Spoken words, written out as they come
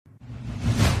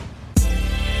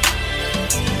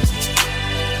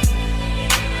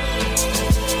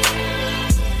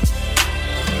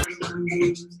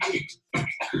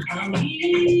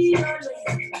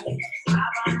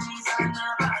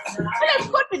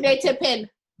coordinator pen.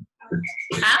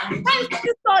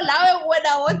 It's so loud when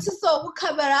I want to saw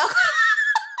camera.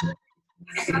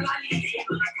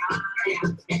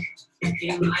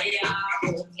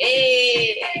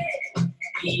 Hey,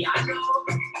 piano,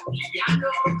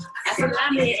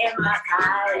 asalami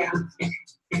emakaya,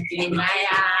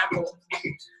 inayako.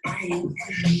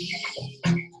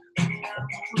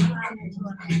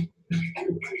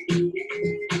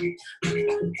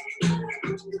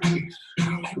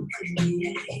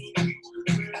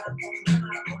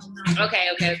 Okay.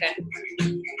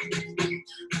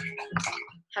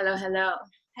 Hello.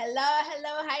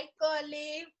 Hi,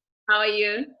 Colin. How are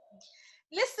you?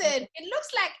 Listen, it looks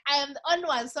like I am the only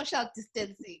one social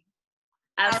distancing.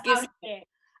 Excuse me.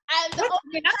 I am the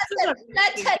only person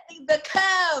flattening the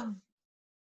curve.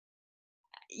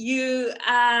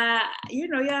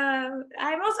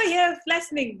 I'm also here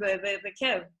flattening the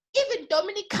curve. Even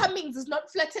Dominic Cummings is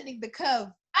not flattening the curve.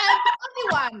 I am the only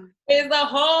one. There's a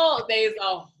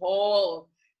whole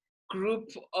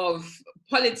group of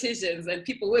politicians and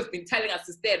people who have been telling us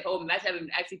to stay at home that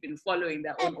haven't actually been following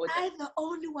their own orders. I'm the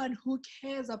only one who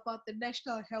cares about the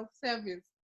National Health Service.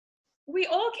 We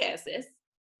all care, sis.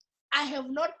 I have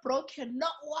not broken,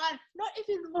 not one, not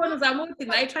even one.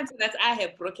 I trying to that I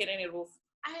have broken any rules.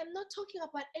 I am not talking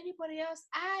about anybody else.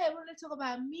 I am only talking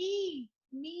about me,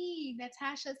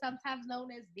 Natasha, sometimes known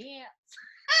as Dance.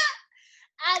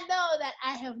 I know that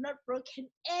I have not broken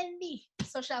any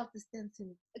social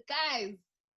distancing. Guys,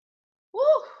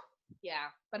 woo! Yeah,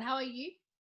 but how are you?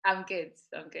 I'm good.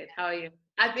 How are you?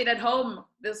 I've been at home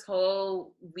this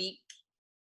whole week.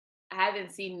 I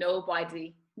haven't seen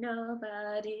nobody.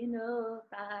 Nobody.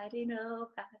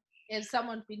 Has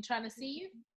someone been trying to see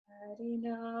you?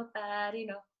 Nobody.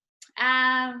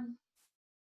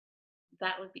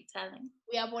 That would be telling.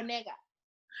 We are Bonega.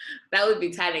 That would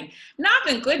be telling. No, I've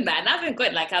been good, man. I've been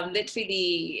good. Like I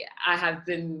have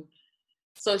been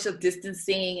social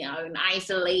distancing. I've been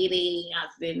isolating. I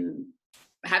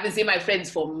haven't seen my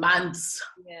friends for months.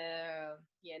 Yeah.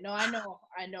 No, I know.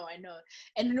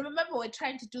 And remember, we're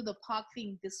trying to do the park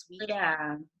thing this week.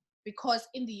 Yeah. Because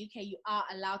in the UK, you are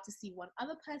allowed to see one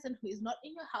other person who is not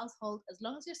in your household as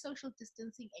long as you're social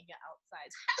distancing and you're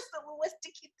outside. So we're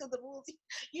sticking to the rules.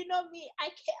 You know me, I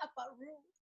care about rules.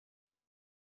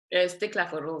 You're a stickler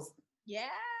for rules.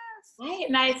 Yes. Right.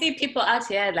 And I see people out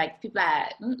here, like people are.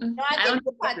 No, I think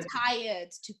people are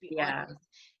tired, to be honest.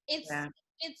 It's.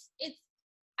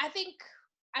 I think.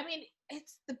 I mean,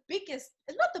 it's the biggest.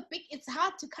 It's not the big. It's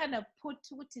hard to kind of put.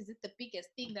 What is it? The biggest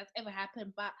thing that's ever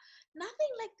happened, but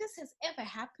nothing like this has ever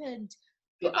happened.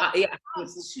 People are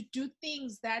asked to do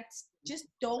things that just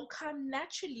don't come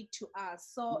naturally to us.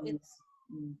 So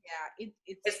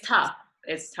it's tough.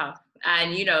 It's tough,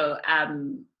 and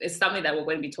it's something that we're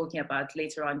going to be talking about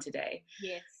later on today.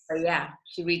 Yes. So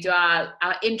should we do our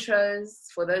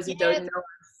intros for those who don't know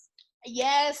us?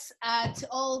 Yes, to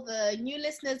all the new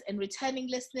listeners and returning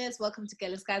listeners, welcome to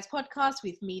Girl Guys podcast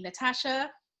with me,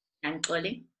 Natasha. And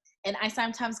Colin. And I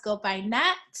sometimes go by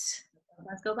Nat.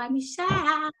 Let's go by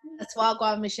Michelle. That's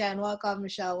welcome, Michelle.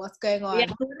 What's going on?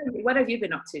 Yeah, what have you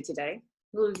been up to today?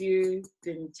 Who have you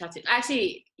been chatting?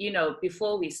 Actually,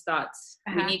 before we start,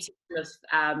 we need to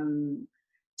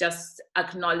just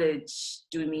acknowledge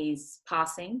Dumi's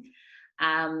passing.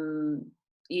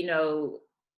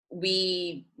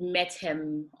 We met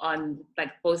him on,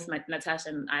 like, both Natasha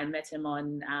and I met him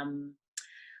on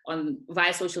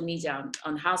via social media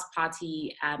on House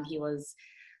Party. He was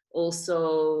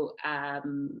also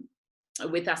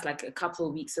with us like a couple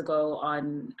of weeks ago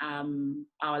on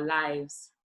our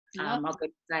lives. Our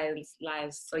lives.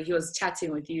 So he was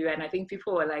chatting with you, and I think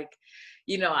people were like,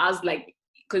 I was like,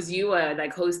 because you were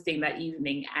like hosting that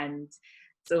evening, and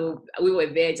so we were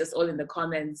there just all in the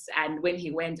comments. And when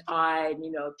he went on,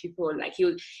 people were like,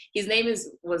 his name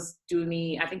was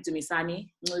Dumi, I think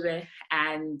Dumisani Mube,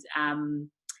 and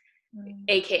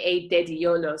aka Daddy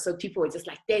Yolo. So people were just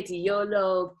like, Daddy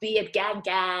Yolo, be it gang.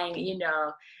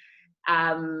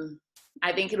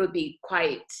 I think it would be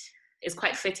it's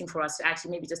quite fitting for us to actually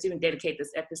maybe just even dedicate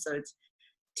this episode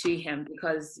to him,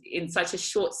 because in such a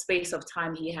short space of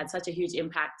time, he had such a huge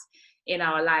impact in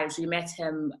our lives. We met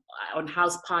him on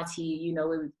House Party,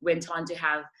 we went on to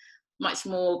have much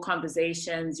more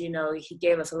conversations. He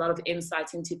gave us a lot of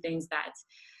insight into things that,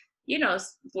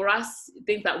 for us,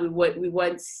 things that we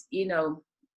weren't,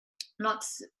 not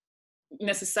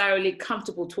necessarily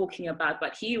comfortable talking about,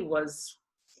 but he was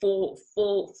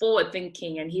forward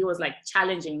thinking, and he was like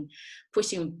challenging,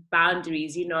 pushing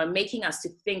boundaries, and making us to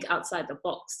think outside the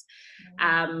box.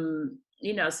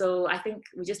 So I think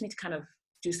we just need to kind of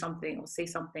do something or say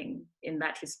something in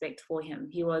that respect for him.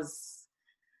 He was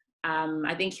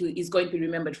I think he's going to be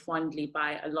remembered fondly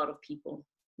by a lot of people,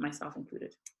 myself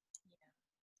included.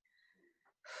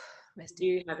 Do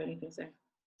you have anything to say?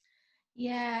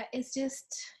 Yeah, it's just,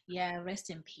 rest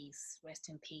in peace. Rest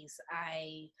in peace.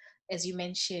 As you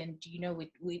mentioned,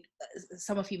 we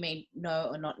some of you may know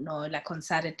or not know, like on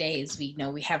Saturdays, we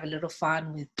have a little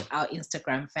fun with our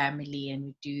Instagram family, and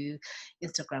we do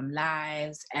Instagram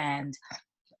lives. And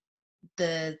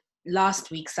the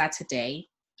last week, Saturday,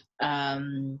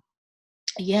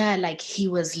 like he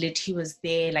was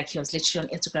there, like he was literally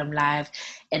on Instagram live.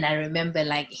 And I remember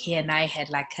like he and I had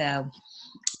like I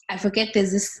forget,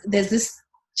 there's this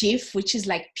GIF which is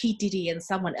like P Diddy and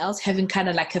someone else having kind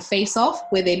of like a face off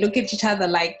where they look at each other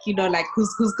like, like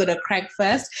who's gonna crack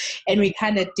first. And we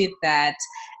kind of did that.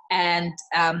 And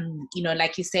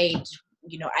like you said,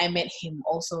 I met him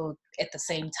also at the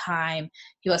same time.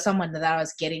 He was someone that I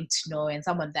was getting to know, and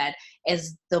someone that,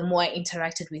 as the more I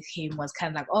interacted with him, was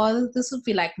kind of like, oh, this would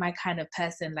be like my kind of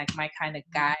person, like my kind of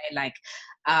guy, like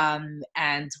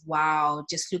and wow,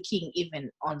 just looking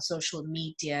even on social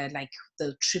media, like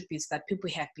the tributes that people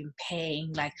have been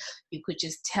paying, like you could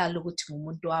just tell he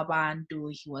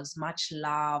was much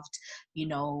loved,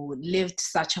 lived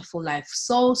such a full life,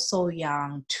 so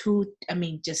young,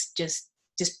 just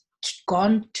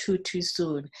gone too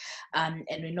soon. And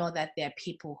we know that there are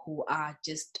people who are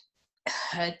just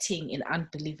hurting in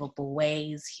unbelievable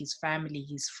ways, his family,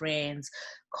 his friends,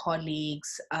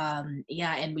 colleagues,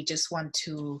 and we just want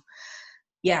to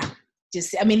there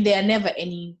are never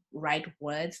any right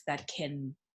words that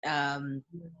can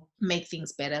make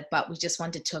things better, but we just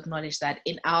wanted to acknowledge that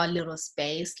in our little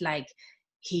space, like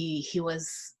he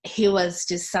was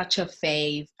just such a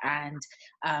fave, and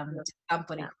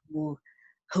somebody who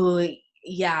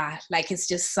like it's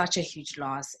just such a huge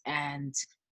loss. And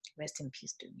rest in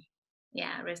peace to me.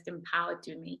 Yeah, rest in power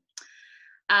to me.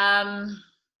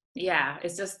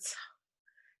 It just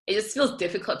feels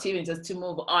difficult to even just to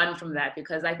move on from that,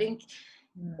 because I think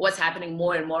what's happening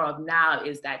more and more of now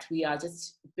is that we are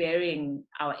just burying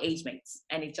our age mates,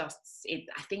 and I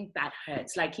think that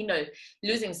hurts. Like,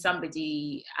 losing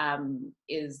somebody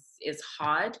is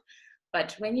hard,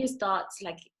 but when you start,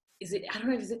 like, I don't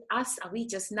know, is it us? Are we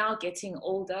just now getting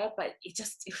older? But it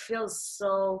feels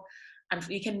so,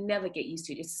 you can never get used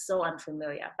to it. It's so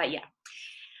unfamiliar. But yeah,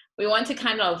 we want to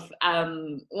kind of,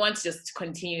 just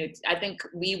continue. I think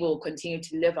we will continue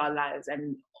to live our lives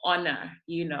and honor,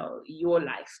 your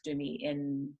life, Jimmy,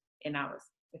 in ours,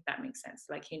 if that makes sense.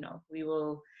 Like, we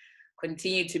will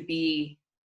continue to be,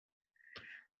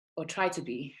 or try to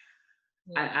be,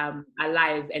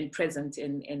 alive and present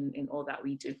in all that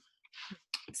we do.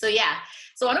 So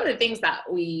one of the things that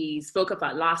we spoke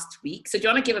about last week, so do you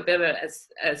want to give a bit of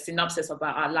a synopsis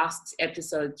about our last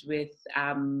episode with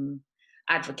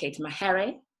Advocate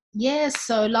Mahere? Yes,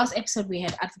 so last episode we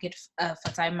had Advocate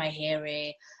Fatai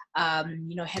Mahere,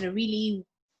 had a really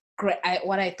great,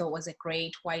 what I thought was a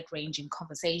great wide-ranging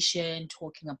conversation,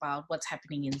 talking about what's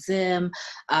happening in Zim,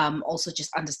 also just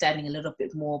understanding a little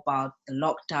bit more about the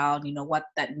lockdown, what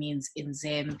that means in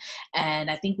Zim.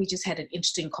 And I think we just had an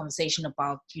interesting conversation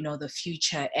about, the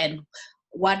future, and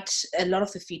what a lot of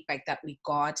the feedback that we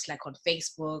got, like on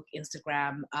Facebook,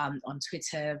 Instagram, on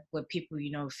Twitter, were people,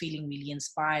 feeling really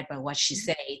inspired by what she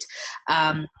said.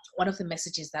 One of the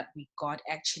messages that we got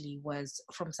actually was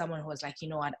from someone who was like,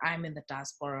 what, I'm in the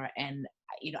diaspora and,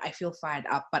 I feel fired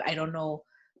up, but I don't know,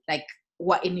 like,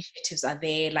 what initiatives are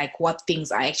there, like what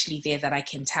things are actually there that I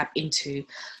can tap into.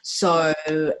 So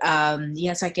so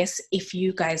I guess if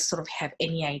you guys sort of have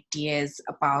any ideas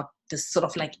about this sort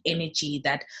of like energy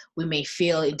that we may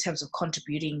feel in terms of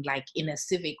contributing, like in a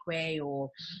civic way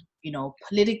or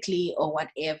politically or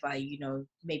whatever,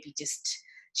 maybe just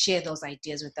share those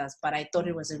ideas with us. But I thought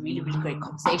it was a really, really great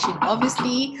conversation.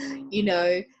 Obviously,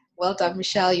 well done,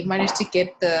 Michelle, you managed to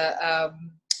get the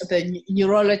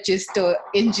neurologist or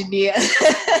engineer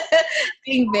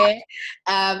thing there.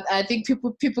 I think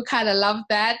people kind of love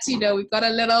that. We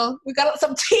got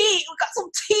some tea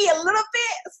a little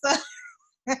bit.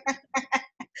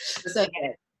 So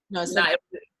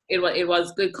it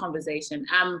was good conversation.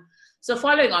 So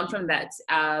following on from that,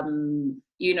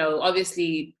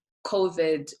 obviously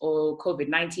COVID or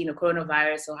COVID-19 or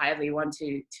coronavirus or however you want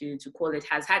to call it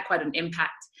has had quite an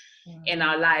impact in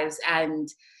our lives. And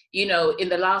in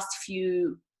the last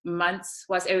few months,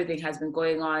 whilst everything has been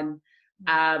going on,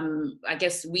 I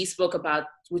guess we spoke about,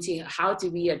 Wuti, how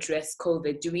do we address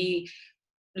COVID? Do we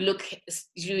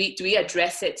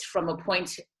address it from a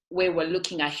point where we're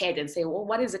looking ahead and say, well,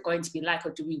 what is it going to be like?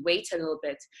 Or do we wait a little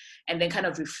bit and then kind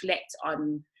of reflect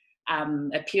on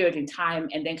a period in time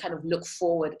and then kind of look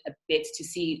forward a bit to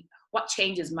see what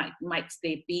changes might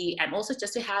there be, and also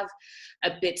just to have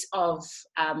a bit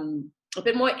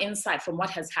more insight from what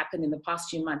has happened in the past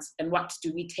few months and what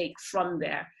do we take from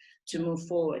there to move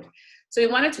forward. So we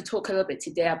wanted to talk a little bit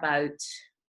today about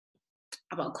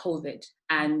COVID,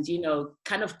 and, you know,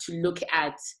 kind of to look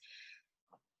at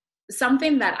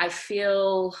something that I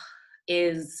feel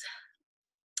is,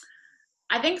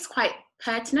 I think it's quite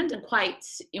pertinent and quite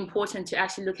important to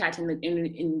actually look at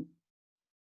in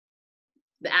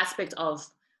the aspect of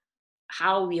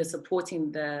how we are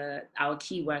supporting our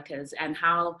key workers, and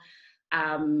how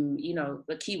you know,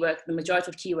 the majority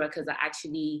of key workers are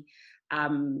actually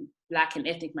Black and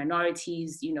ethnic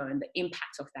minorities, you know, and the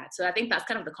impact of that. So I think that's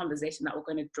kind of the conversation that we're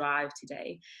going to drive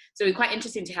today. So we're quite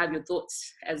interested to have your thoughts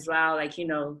as well, like, you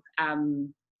know,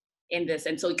 in this.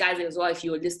 And so guys as well, if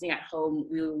you're listening at home,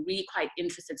 we were really quite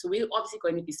interested. So we're obviously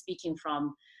going to be speaking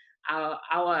from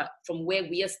from where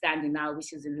we are standing now,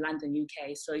 which is in London,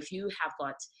 UK. So if you have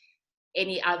got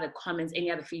any other comments,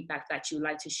 any other feedback that you'd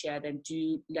like to share, then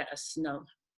do let us know.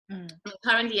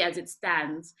 Currently, as it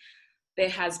stands, there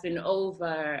has been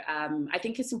over, I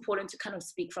think it's important to kind of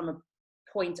speak from a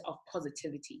point of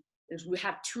positivity. We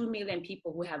have 2 million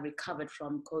people who have recovered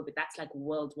from COVID. That's like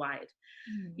worldwide.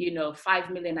 You know,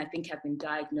 5 million, I think, have been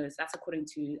diagnosed. That's according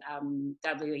to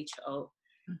WHO.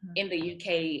 In the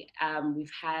UK,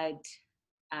 we've had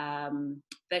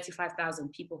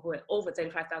 35,000 people over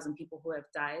 35,000 people who have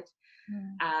died.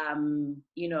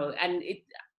 You know, and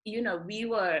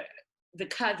the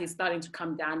curve is starting to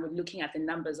come down. We're looking at the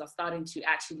numbers are starting to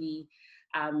actually,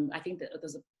 I think that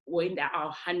we're in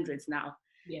our hundreds now.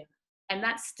 Yeah. And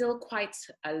that's still quite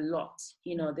a lot.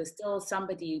 You know, there's still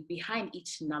somebody behind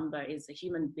each number is a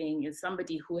human being, is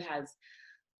somebody who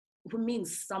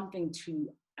means something to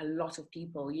a lot of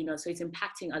people, you know, so it's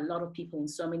impacting a lot of people in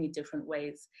so many different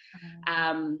ways.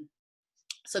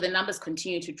 So the numbers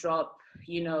continue to drop,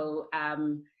 you know,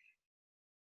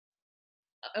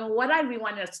 and what I really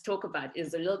wanted us to talk about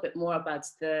is a little bit more about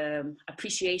the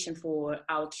appreciation for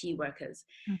our key workers.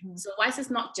 So whilst it's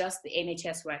not just the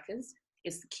NHS workers,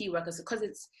 it's the key workers, because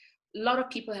it's a lot of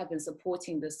people have been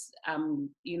supporting this,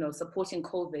 you know, supporting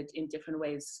COVID in different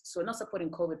ways. So not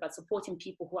supporting COVID, but supporting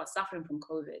people who are suffering from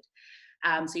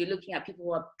COVID. So you're looking at people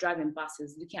who are driving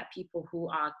buses, looking at people who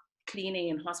are cleaning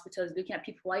in hospitals, looking at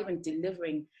people who are even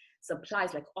delivering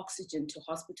supplies like oxygen to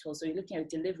hospitals. So you're looking at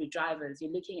delivery drivers,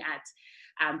 you're looking at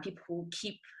people who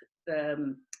keep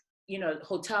the, you know,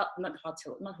 not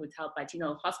hotel, but, you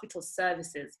know, hospital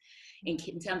services in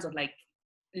terms of like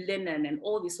linen and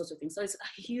all these sorts of things. So it's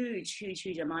a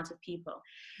huge amount of people.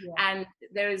 And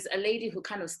there is a lady who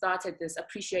kind of started this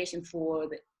appreciation for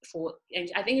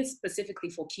and I think it's specifically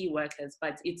for key workers,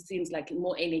 but it seems like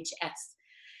more NHS.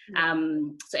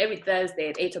 So every Thursday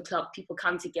at 8 o'clock, people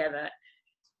come together,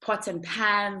 pots and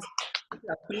pans, people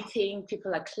are greeting,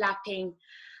 people are clapping,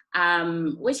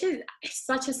 which is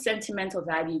such a sentimental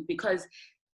value, because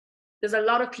there's a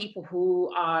lot of people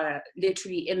who are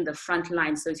literally in the front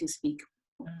line, so to speak,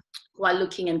 who are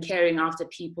looking and caring after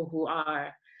people who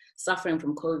are suffering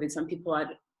from COVID. Some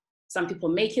people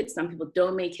make it, some people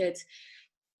don't make it.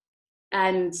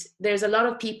 And there's a lot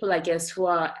of people, I guess, who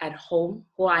are at home,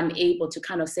 who are unable to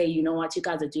kind of say, you know what, you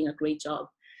guys are doing a great job.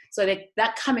 So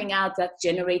that coming out, that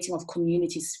generating of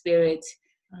community spirit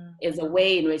is a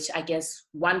way in which I guess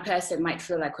one person might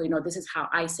feel like, oh, you know, this is how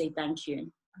I say thank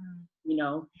you, you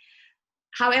know.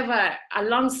 However,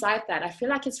 alongside that, I feel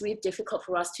like it's really difficult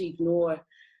for us to ignore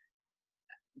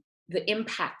the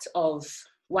impact of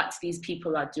what these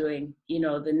people are doing. You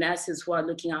know, the nurses who are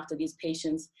looking after these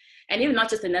patients, and even not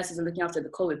just the nurses who are looking after the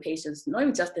COVID patients, not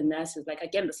even just the nurses, like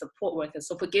again, the support workers.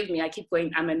 So forgive me, I keep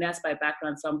going, I'm a nurse by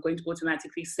background, so I'm going to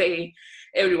automatically say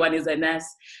everyone is a nurse.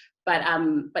 But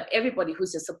everybody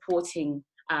who's just supporting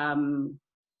the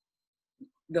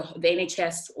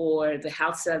NHS or the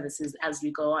health services as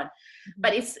we go on.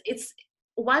 But it's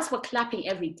whilst we're clapping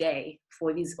every day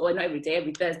for these, or not every day,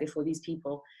 every Thursday for these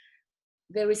people,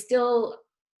 there is still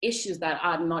issues that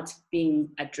are not being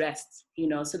addressed, you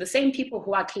know. So the same people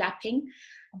who are clapping,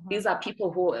 these are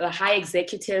people who are high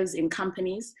executives in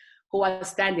companies who are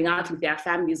standing out with their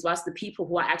families, whilst the people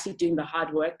who are actually doing the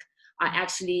hard work are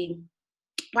actually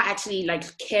like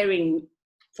caring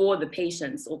for the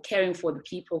patients or caring for the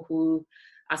people who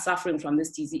are suffering from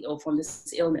this disease or from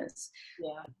this illness.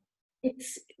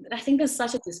 I think there's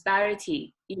such a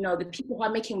disparity. You know, the people who are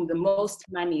making the most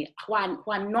money, who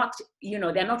are not, you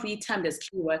know, they're not really termed as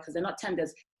key workers, they're not termed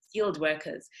as skilled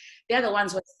workers. They're the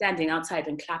ones who are standing outside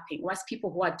and clapping, whilst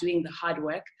people who are doing the hard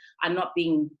work are not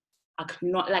being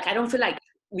acknowledged. Like, I don't feel like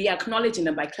we are acknowledging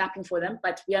them by clapping for them,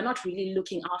 but we are not really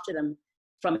looking after them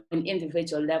from an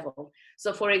individual level.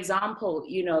 So for example,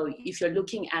 you know, if you're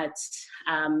looking at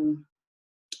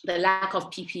the lack of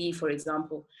PPE, for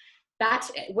example, that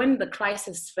when the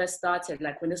crisis first started,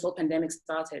 like when this whole pandemic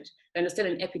started, when it was still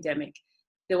an epidemic,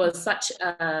 there was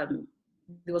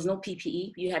there was no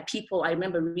PPE. You had people, I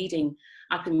remember reading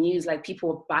up in the news, like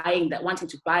people were wanting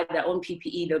to buy their own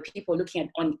PPE. There were people looking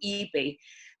on eBay,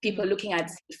 people looking at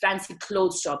fancy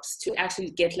clothes shops to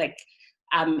actually get like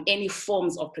any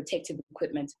forms of protective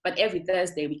equipment. But every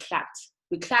Thursday we clapped.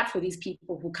 We clapped for these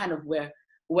people who kind of were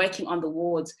working on the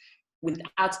wards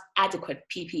without adequate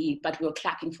PPE, but we were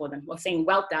clapping for them. We're saying,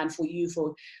 well done for you,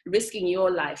 for risking your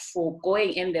life, for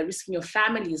going in there, risking your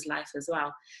family's life as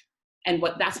well. And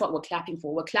that's what we're clapping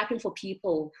for. We're clapping for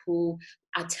people who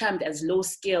are termed as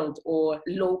low-skilled or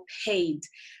low-paid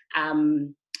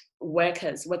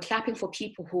workers. We're clapping for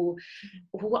people who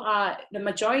are, the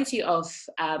majority of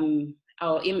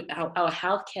our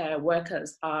healthcare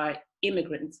workers are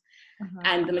immigrants.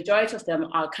 And the majority of them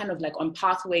are kind of like on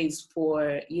pathways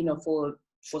for, you know, for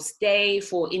stay,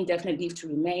 for indefinite leave to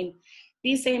remain.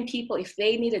 These same people, if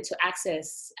they needed to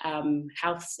access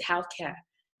healthcare,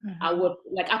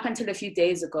 like up until a few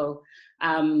days ago,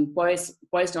 Boris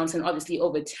Johnson obviously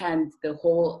overturned the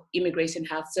whole immigration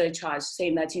health surcharge,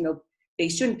 saying that, you know, they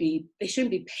shouldn't be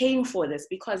paying for this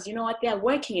because, you know what, they're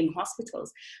working in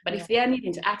hospitals. But if they are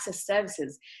needing to access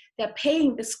services, they're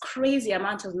paying this crazy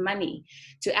amount of money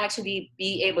to actually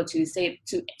be able to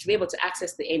be able to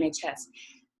access the NHS.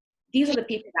 These are the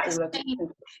people that we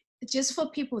were. Just for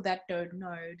people that don't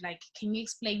know, like, can you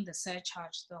explain the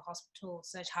surcharge, the hospital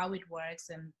surcharge, how it works,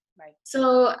 and like?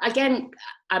 So again,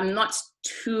 I'm not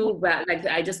too well, like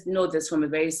I just know this from a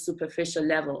very superficial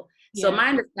level. So my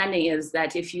understanding is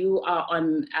that if you are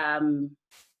on,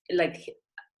 like,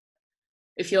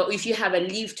 if you have a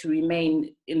leave to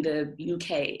remain in the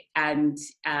UK, and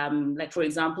like for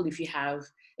example, if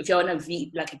you're on not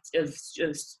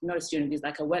a student visa,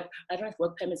 like a work, I don't know if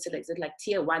work permit still exists, like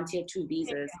tier 1, tier 2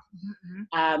 visas,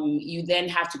 you then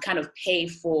have to kind of pay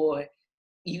for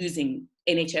using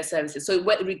NHS services. So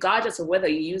regardless of whether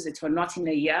you use it or not in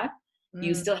a year,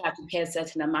 you still have to pay a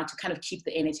certain amount to kind of keep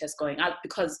the NHS going out,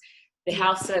 because the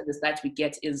health service that we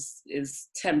get is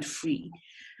termed free,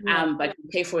 but you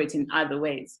pay for it in other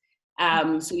ways.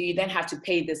 So you then have to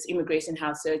pay this immigration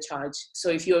health surcharge. So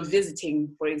if you're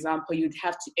visiting, for example, you'd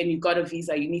have to, and you got a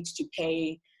visa, you need to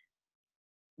pay,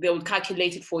 they would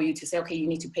calculate it for you to say, okay, you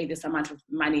need to pay this amount of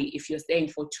money if you're staying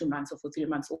for 2 months or for 3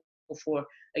 months or for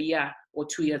a year or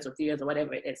 2 years or 3 years or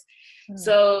whatever it is.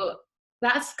 So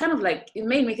that's kind of like, it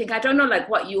made me think, I don't know like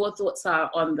what your thoughts are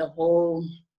on the whole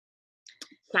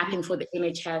clapping for the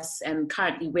NHS and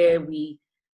currently where we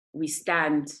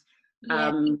stand,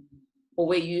 or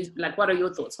where you, like, what are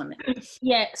your thoughts on that?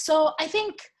 Yeah, so I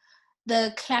think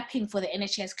the clapping for the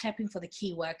NHS, clapping for the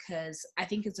key workers, I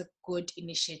think it's a good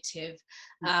initiative.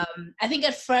 I think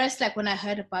at first, like when I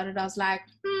heard about it, I was like,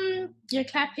 you're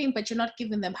clapping, but you're not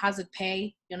giving them hazard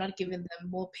pay. You're not giving them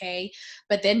more pay.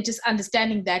 But then just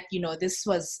understanding that, you know, this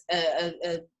was,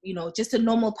 you know, just a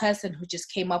normal person who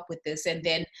just came up with this. And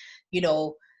then, you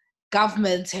know,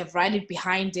 governments have rallied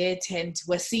behind it, and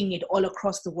we're seeing it all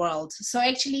across the world. So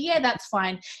actually, yeah, that's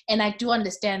fine. And I do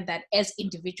understand that as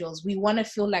individuals, we want to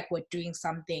feel like we're doing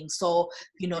something. So,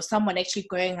 you know, someone actually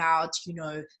going out, you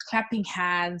know, clapping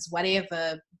hands,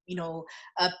 whatever, you know,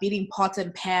 beating pots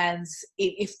and pans,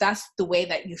 if that's the way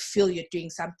that you feel you're doing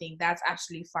something, that's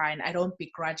absolutely fine. I don't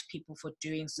begrudge people for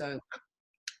doing so.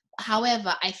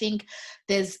 However, I think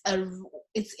it's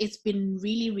been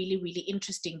really, really, really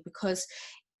interesting, because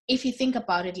if you think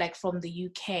about it, like from the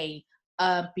UK,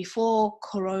 before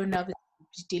Corona,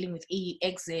 dealing with EU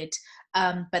exit,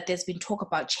 but there's been talk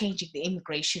about changing the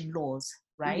immigration laws,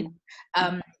 right?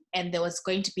 And there was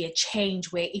going to be a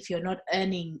change where if you're not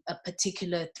earning a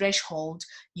particular threshold,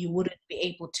 you wouldn't be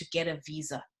able to get a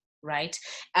visa, right?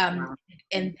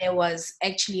 And there was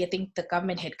actually, I think the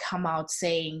government had come out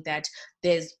saying that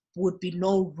there's would be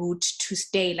no route to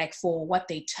stay, like for what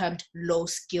they termed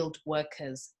low-skilled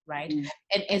workers, right?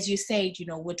 And as you said, you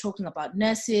know, we're talking about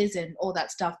nurses and all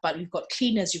that stuff, but you've got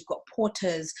cleaners, you've got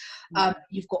porters,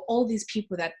 you've got all these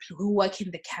people who work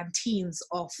in the canteens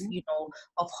of, you know,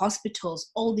 of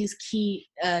hospitals, all these key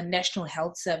national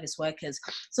health service workers.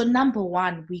 So number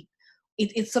one,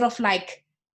 it's sort of like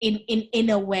in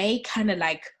a way, kind of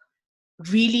like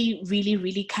really, really,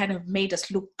 really kind of made us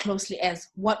look closely as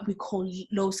what we call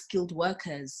low-skilled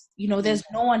workers. You know, there's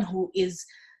no one who is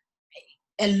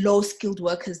a low-skilled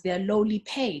workers. They're lowly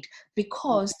paid,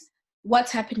 because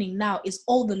what's happening now is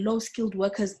all the low-skilled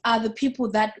workers are the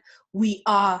people that we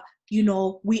are, you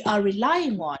know, we are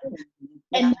relying on.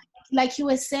 And like you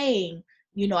were saying,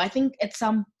 I think at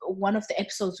one of the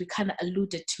episodes we kind of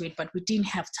alluded to it, but we didn't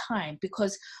have time,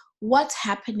 because what's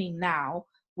happening now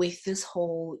with this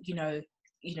whole,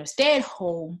 stay at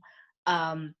home,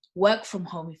 work from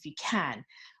home if you can,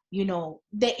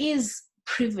 there is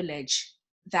privilege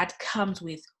that comes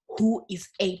with who is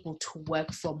able to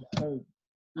work from home.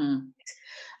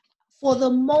 For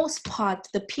the most part,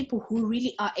 the people who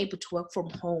really are able to work from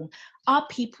home are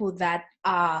people that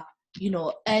are,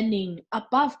 earning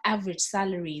above average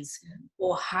salaries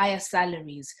or higher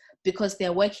salaries, because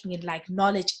they're working in like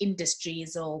knowledge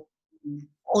industries or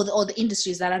the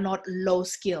industries that are not low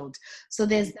skilled. So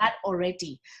there's that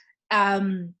already.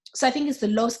 So I think it's the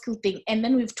low skill thing. And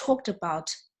then we've talked about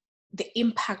the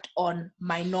impact on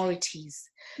minorities.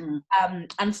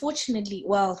 Unfortunately,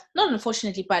 well, not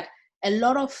unfortunately, but a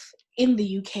lot of, in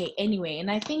the UK anyway, and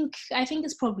I think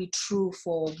it's probably true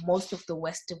for most of the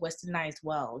westernized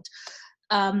world,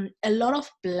 a lot of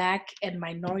Black and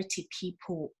minority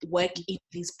people work in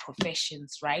these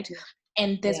professions, right?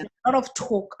 And there's a lot of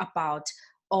talk about,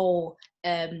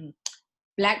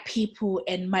 Black people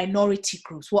and minority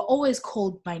groups were always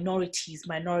called minorities.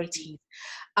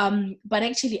 But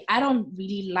actually, I don't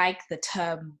really like the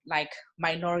term like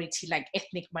minority, like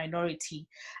ethnic minority.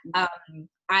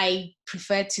 I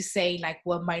prefer to say like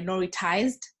we're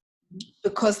minoritized,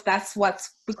 because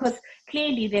because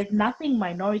clearly there's nothing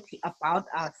minority about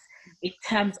us in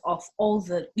terms of all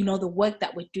the, the work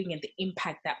that we're doing and the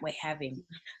impact that we're having.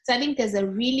 So I think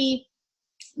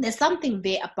there's something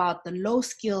there about the low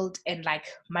skilled and like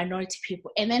minority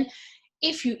people. And then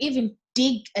if you even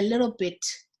dig a little bit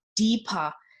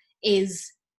deeper,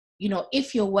 is,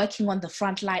 if you're working on the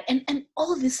front line and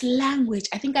all this language,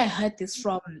 I think I heard this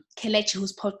from Kelechi,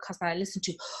 whose podcast that I listened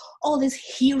to, all this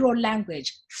hero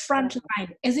language, front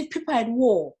line, as if people had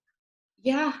war.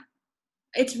 Yeah,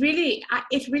 it really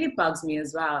bugs me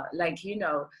as well. Like,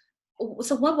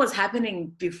 so what was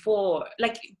happening before?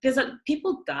 Like,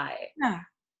 people die. Yeah.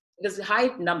 There's high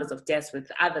numbers of deaths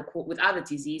with other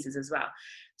diseases as well.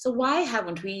 So why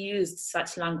haven't we used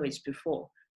such language before?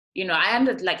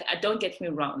 Don't get me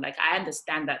wrong. Like, I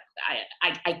understand that.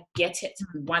 I get it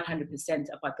 100%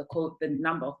 about the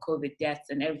number of COVID deaths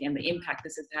and everything, and the impact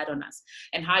this has had on us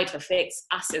and how it affects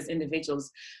us as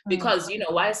individuals. Because,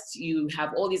 whilst you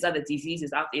have all these other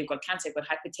diseases out there, you've got cancer, you've got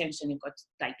hypertension, you've got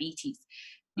diabetes,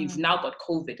 you've now got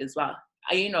COVID as well.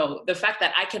 The fact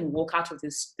that I can walk out of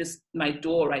this my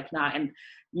door right now and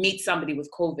meet somebody with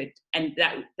COVID, and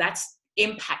that's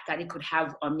impact that it could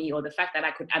have on me, or the fact that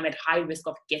I'm at high risk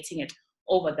of getting it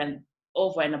over and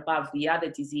above the other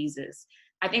diseases.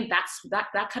 I think that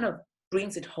kind of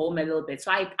brings it home a little bit.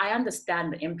 So I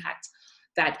understand the impact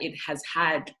that it has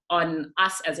had on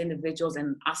us as individuals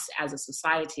and us as a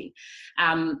society.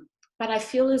 But I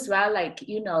feel as well, like,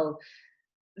 you're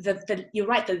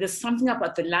right, that there's something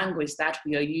about the language that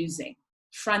we are using.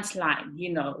 Frontline,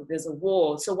 there's a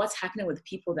war. So what's happening with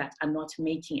people that are not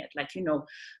making it? Like,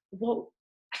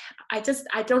 I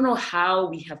don't know how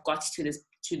we have got to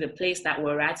the place that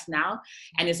we're at now,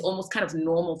 and it's almost kind of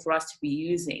normal for us to be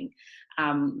using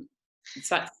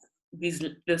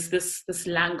this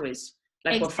language,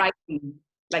 like, we're fighting,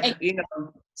 like,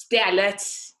 stay alert,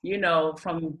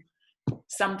 from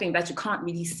something that you can't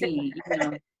really see.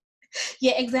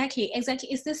 Yeah, exactly.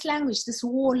 It's this language, this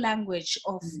war language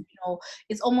of,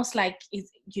 it's almost like,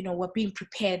 we're being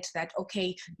prepared that,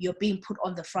 okay, you're being put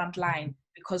on the front line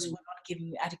because we're not giving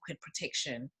you adequate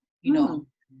protection.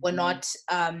 We're not,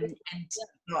 and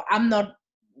I'm not,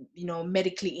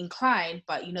 medically inclined,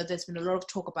 but, there's been a lot of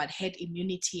talk about herd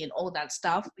immunity and all that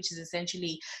stuff, which is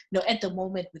essentially, at the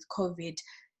moment with COVID,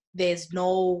 there's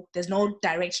no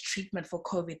direct treatment for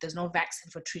COVID. There's no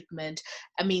vaccine for treatment.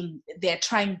 I mean, they're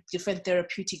trying different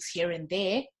therapeutics here and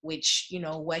there, which,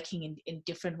 working in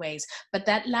different ways. But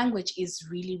that language is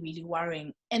really, really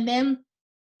worrying. And then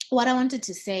what I wanted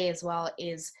to say as well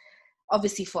is,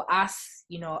 obviously for us,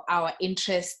 our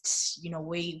interests,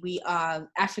 we are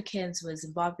Africans, we're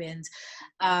Zimbabweans.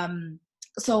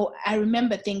 So I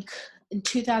remember, in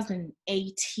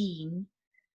 2018,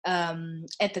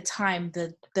 at the time,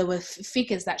 there were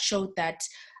figures that showed that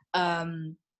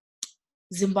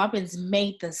Zimbabweans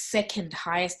made the second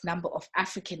highest number of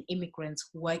African immigrants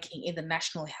working in the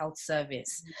National Health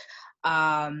Service.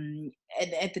 At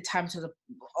the time, it was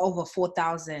over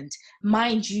 4,000.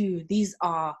 Mind you, these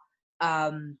are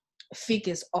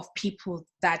figures of people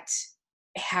that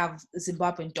have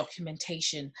Zimbabwean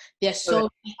documentation. There are so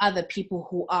many other people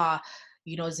who are,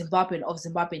 Zimbabwean, of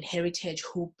Zimbabwean heritage,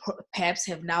 who perhaps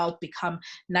have now become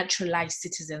naturalized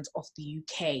citizens of the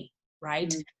UK,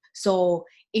 right? So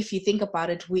if you think about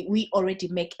it, we already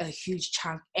make a huge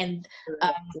chunk. And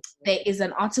there is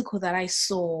an article that I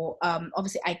saw,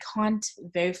 obviously I can't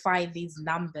verify these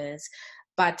numbers,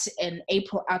 but an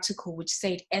April article which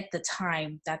said at the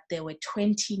time that there were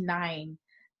 29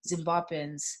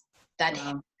 Zimbabweans that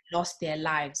had lost their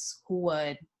lives who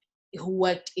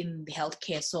worked in the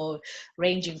healthcare, so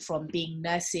ranging from being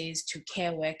nurses to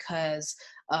care workers,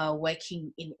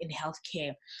 working in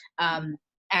healthcare.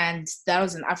 And that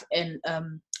was an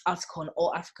article on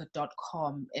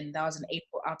allafrica.com, and that was an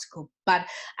April article. But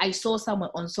I saw someone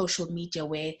on social media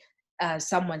where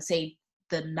someone said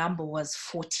the number was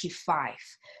 45,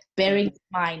 bearing in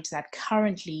mind that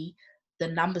currently the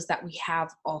numbers that we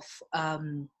have of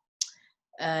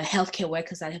healthcare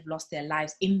workers that have lost their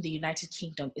lives in the United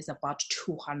Kingdom is about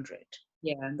 200.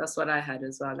 Yeah, that's what I had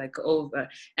as well, like over.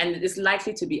 And it's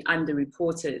likely to be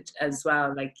underreported as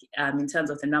well, like in terms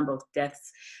of the number of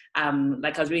deaths.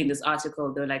 Like I was reading this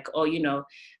article, they're like, oh,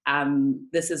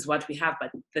 this is what we have,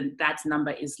 but that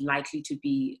number is likely to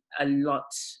be a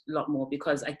lot more,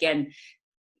 because again,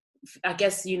 I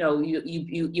guess, you're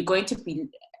going to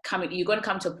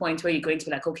come to a point where you're going to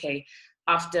be like, okay,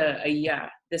 after a year,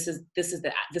 this is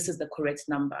the correct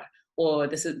number. Or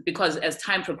this is because as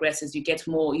time progresses, you get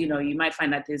more, you might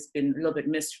find that there's been a little bit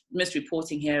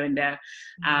misreporting here and there.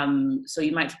 So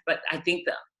you might, but I think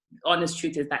the honest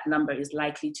truth is that number is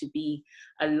likely to be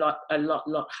a lot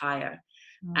higher.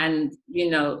 And,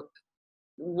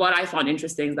 what I found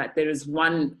interesting is that there is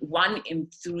one in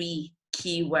 3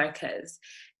 key workers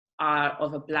are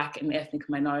of a Black and ethnic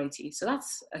minority. So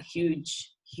that's a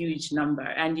huge number.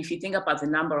 And if you think about the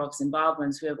number of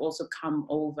Zimbabweans who have also come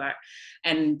over,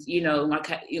 and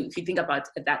if you think about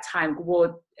at that time,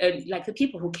 like the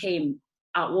people who came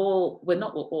are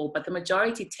not all, but the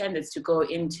majority tended to go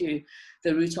into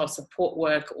the route of support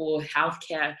work or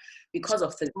healthcare because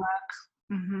of the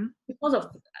because of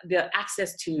the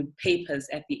access to papers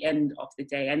at the end of the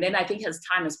day. And then I think as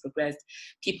time has progressed,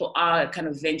 people are kind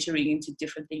of venturing into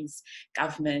different things,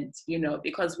 government,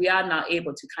 because we are now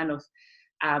able to kind of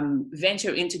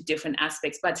venture into different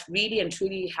aspects. But really and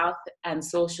truly, health and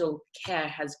social care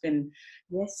has been,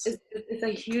 it's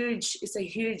a huge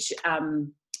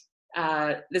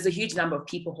there's a huge number of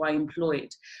people who are employed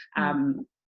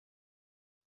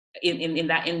in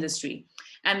that industry.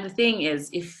 And the thing is,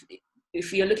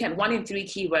 if you're looking at 1 in 3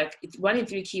 key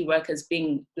workers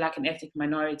being Black and ethnic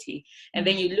minority, and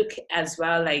then you look as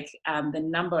well, like the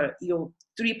number, you're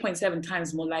 3.7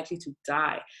 times more likely to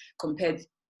die compared,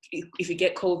 if you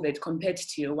get COVID, compared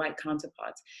to your white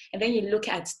counterparts. And then you look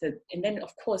at and then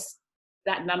of course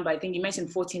that number, I think you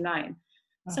mentioned 49.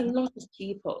 That's a lot of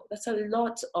people. That's a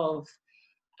lot of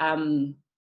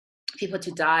people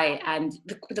to die. And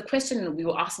the question we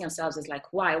were asking ourselves is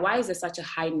like, why is there such a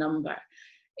high number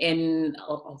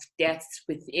of deaths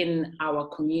within our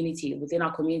community as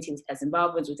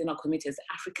Zimbabweans, within our community as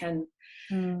African,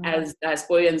 as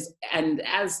diasporans, and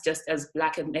as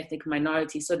Black and ethnic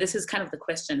minorities? So this is kind of the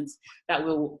questions that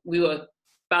we were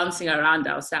bouncing around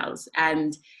ourselves.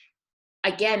 And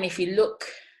again, if we look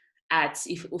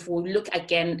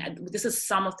again, this is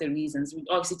some of the reasons. We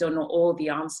obviously don't know all the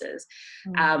answers,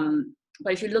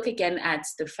 but if you look again at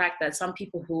the fact that some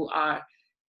people who are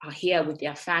here with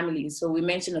their families. So we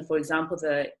mentioned, for example,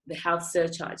 the health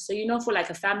surcharge. So, for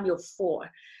like a family of 4,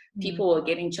 people are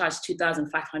getting charged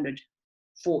 $2,500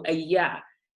 for a year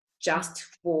just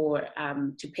for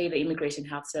to pay the immigration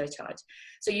health surcharge.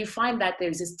 So you find that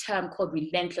there's this term called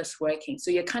relentless working.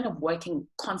 So you're kind of working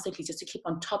constantly just to keep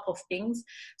on top of things.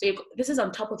 So this is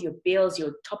on top of your bills,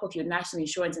 your top of your national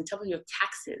insurance, on top of your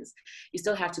taxes. You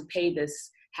still have to pay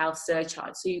this health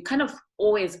surcharge. So you kind of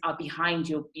always are behind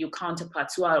your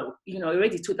counterparts who are,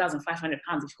 already £2,500 if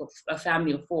you've got a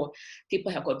family of 4.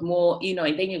 People have got more,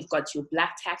 and then you've got your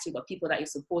black tax, you've got people that you're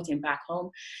supporting back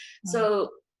home. So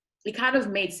it kind of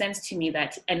made sense to me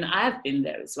that, and I've been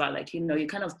there as well, like, you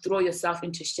kind of throw yourself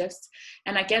into shifts.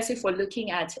 And I guess if we're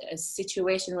looking at a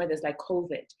situation where there's like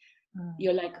COVID,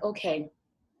 you're like, okay,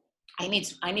 I need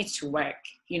to work.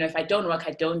 If I don't work,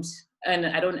 I don't earn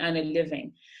a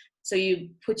living. So you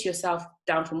put yourself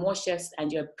down for more shifts,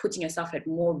 and you're putting yourself at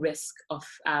more risk of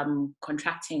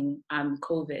contracting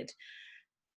COVID.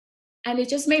 And it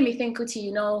just made me think,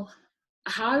 Kuti,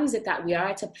 how is it that we are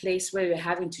at a place where we're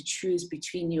having to choose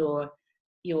between your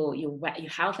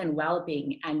health and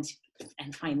well-being and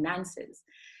finances?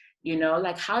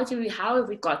 Like how have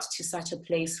we got to such a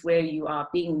place where you are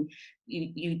being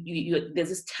there's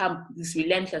this term, this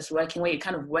relentless working, where you're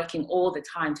kind of working all the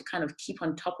time to kind of keep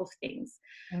on top of things.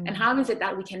 And how is it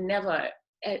that we can never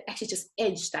actually just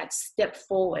edge that step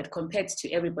forward compared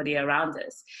to everybody around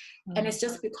us. And it's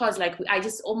just because like I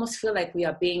just almost feel like we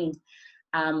are being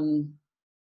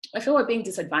I feel we're being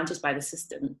disadvantaged by the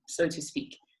system, so to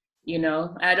speak. You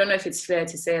know, I don't know if it's fair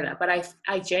to say that, but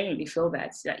I genuinely feel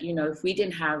that, you know, if we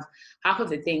didn't have half of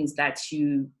the things that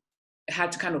you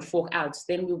had to kind of fork out,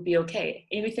 then we'll be okay.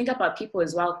 And we think about people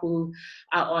as well who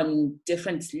are on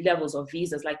different levels of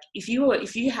visas. Like if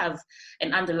you have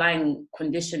an underlying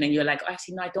condition and you're like, oh,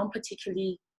 actually, no, I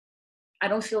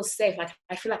don't feel safe. Like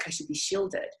I feel like I should be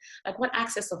shielded. Like what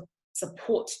access of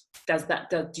support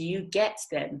do you get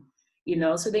then? You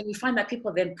know, so then you find that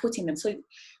people are then putting them. So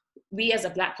we as a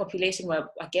Black population, where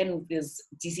again there's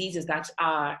diseases that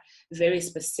are very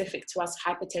specific to us,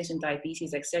 hypertension,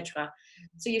 diabetes, etc.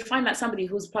 So you find that somebody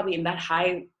who's probably in that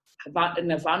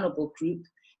in a vulnerable group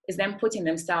is then putting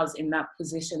themselves in that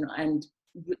position and,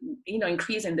 you know,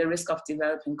 increasing the risk of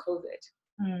developing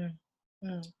COVID.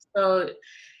 So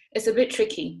it's a bit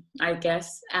tricky, I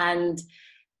guess. And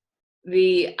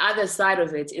the other side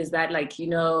of it is that, like, you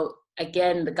know,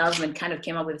 again, the government kind of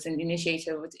came up with an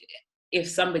initiative. If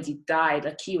somebody died,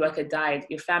 a key worker died,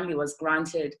 your family was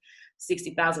granted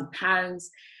 £60,000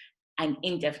 and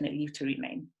indefinite leave to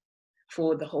remain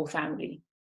for the whole family.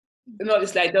 And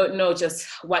obviously, I don't know just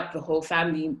what the whole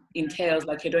family entails,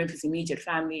 like your own immediate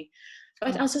family.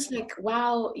 But I was just like,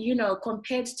 wow, you know,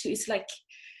 compared to, it's like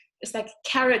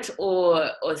carrot or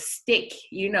stick,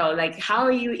 you know, like how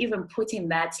are you even putting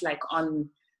that like on?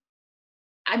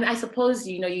 I mean, I suppose,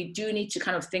 you know, you do need to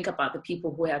kind of think about the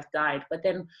people who have died, but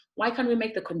then why can't we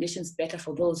make the conditions better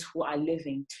for those who are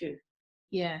living too?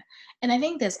 Yeah. And I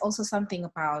think there's also something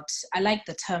about, I like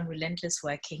the term relentless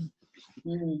working.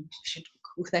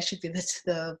 That should be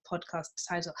the podcast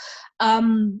title.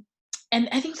 And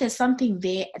I think there's something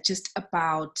there just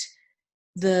about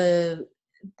the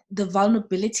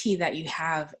vulnerability that you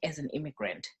have as an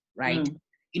immigrant, right?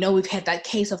 You know, we've had that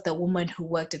case of the woman who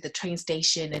worked at the train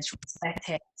station and she was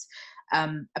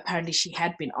attacked. Apparently she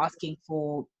had been asking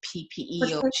for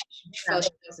PPE or she felt she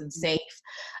wasn't safe.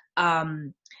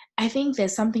 I think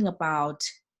there's something about,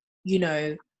 you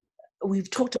know, we've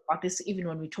talked about this even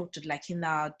when we talked like in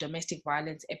our domestic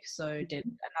violence episode and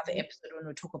another episode when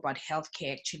we talk about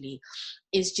healthcare, actually,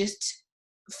 is just,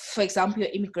 for example,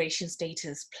 your immigration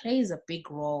status plays a big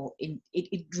role in it.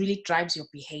 It really drives your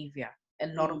behavior a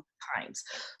lot of times.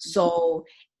 So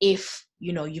if,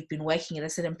 you know, you've been working at a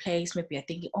certain place, maybe you're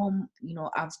thinking, oh, you know,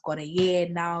 I've got a year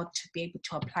now to be able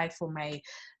to apply for my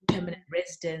permanent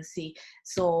residency.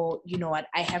 So, you know what,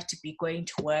 I have to be going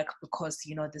to work because,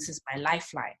 you know, this is my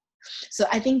lifeline. So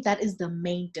I think that is the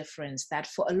main difference, that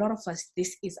for a lot of us,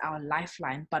 this is our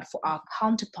lifeline, but for our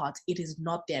counterparts, it is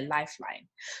not their lifeline.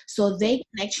 So they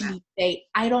can actually say,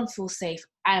 I don't feel safe,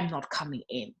 I am not coming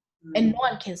in. And no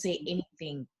one can say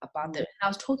anything about them. I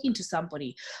was talking to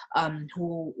somebody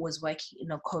who was working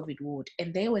in a COVID ward,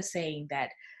 and they were saying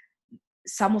that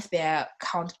some of their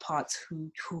counterparts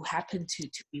who happened to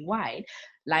be white,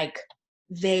 like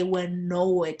they were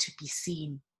nowhere to be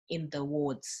seen in the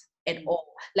wards at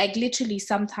all. Like literally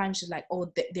sometimes like,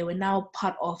 oh, they were now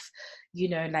part of, you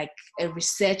know, like a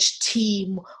research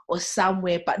team or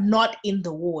somewhere, but not in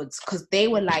the wards, because they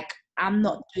were like, I'm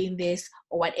not doing this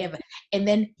or whatever. And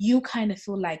then you kind of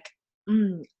feel like,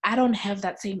 I don't have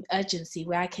that same urgency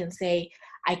where I can say,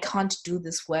 I can't do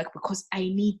this work because I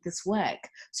need this work.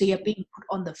 So you're being put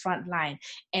on the front line.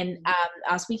 And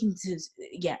I was speaking to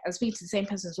the same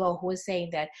person as well, who was saying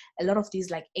that a lot of these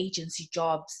like agency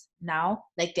jobs now,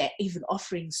 like they're even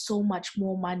offering so much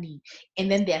more money, and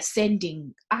then they're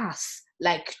sending us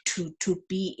like to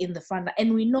be in the front line.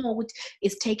 And we know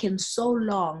it's taken so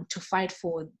long to fight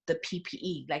for the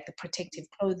PPE, like the protective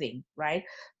clothing, right?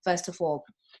 First of all.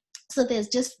 So there's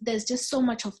just so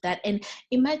much of that. And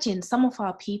imagine some of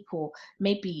our people,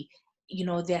 maybe, you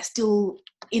know, they're still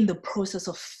in the process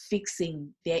of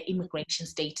fixing their immigration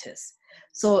status.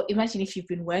 So imagine if you've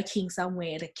been working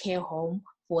somewhere at a care home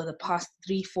for the past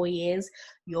 3-4 years,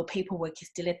 your paperwork is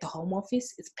still at the home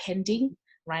office, it's pending,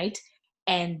 right?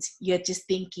 And you're just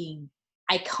thinking,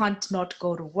 I can't not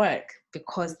go to work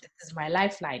because this is my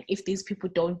lifeline. If these people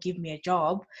don't give me a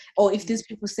job, or if these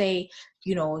people say,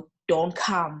 you know, don't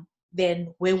come,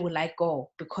 then where will I go?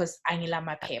 Because I need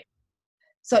my paper.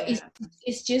 So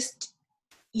it's just,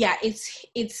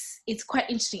 it's quite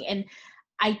interesting. And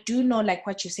I do know, like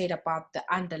what you said about the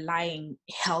underlying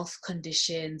health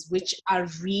conditions, which are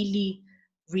really,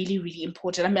 really, really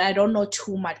important. I mean, I don't know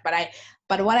too much,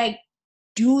 but what I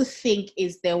do think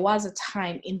is there was a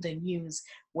time in the news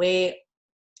where,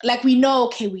 like, we know,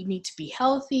 okay, we need to be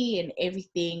healthy and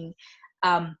everything,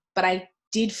 but I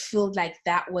did feel like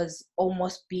that was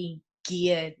almost being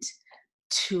geared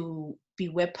to be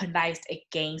weaponized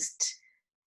against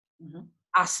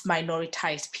us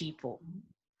minoritized people.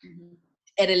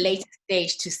 At a later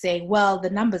stage to say, well, the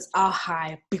numbers are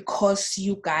high because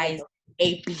you guys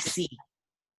ABC.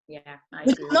 Yeah,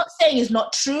 which I'm not saying is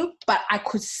not true, but I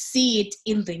could see it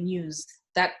in the news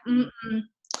that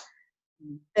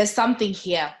there's something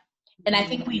here. And I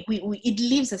think we it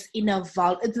leaves us in a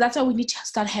that's why we need to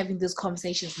start having those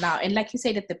conversations now. And like you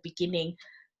said at the beginning,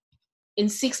 in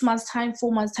 6 months' time,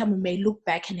 4 months' time, we may look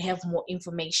back and have more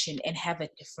information and have a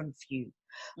different view.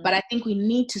 But I think we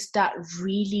need to start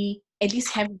really at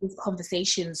least having these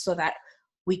conversations so that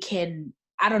we can,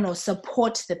 I don't know,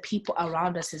 support the people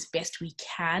around us as best we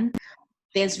can.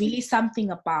 There's really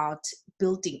something about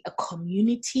building a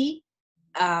community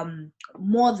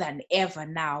more than ever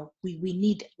now. You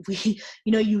really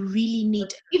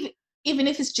need, even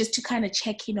if it's just to kind of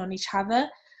check in on each other.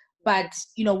 But,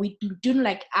 we do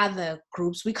like other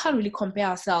groups. We can't really compare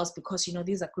ourselves because,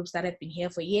 these are groups that have been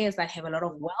here for years, that have a lot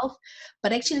of wealth,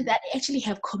 but actually that actually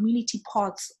have community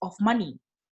pots of money,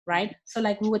 right? So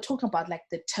like we were talking about like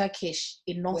the Turkish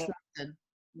in North London.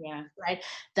 Yeah. Right.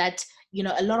 That,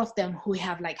 a lot of them who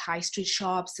have like high street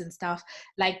shops and stuff,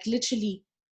 like literally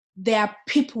there are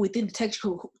people within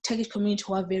the Turkish community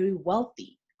who are very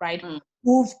wealthy, right?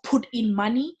 Who've put in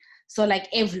money. So like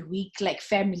every week, like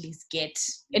families get,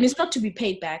 and it's not to be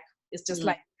paid back. It's just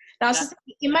like, now I was just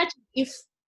imagine if,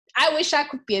 I wish I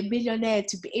could be a millionaire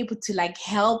to be able to like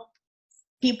help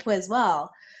people as well.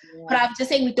 Yeah. But I'm just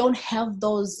saying we don't have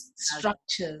those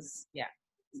structures. Yeah.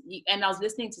 And I was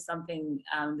listening to something,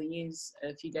 the news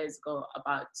a few days ago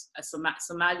about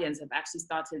Somalians have actually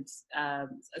started a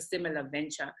similar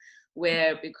venture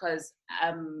where, because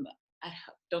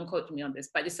don't quote me on this,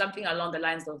 but it's something along the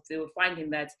lines of they were finding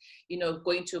that,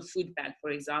 going to a food bank, for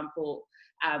example,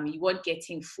 you weren't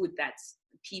getting food that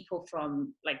people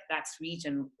from like that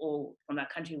region or from that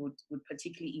country would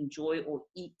particularly enjoy or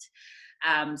eat.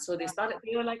 So they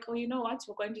were like, oh, you know what,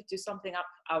 we're going to do something up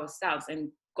ourselves,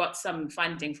 and got some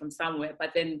funding from somewhere.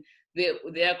 But then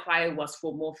their cry was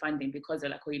for more funding because they're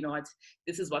like, oh, you know what,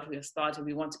 this is what we have started,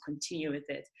 we want to continue with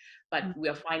it, but we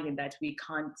are finding that we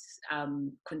can't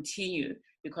continue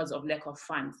because of lack of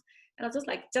funds. And I was just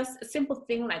like, just a simple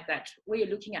thing like that, where you're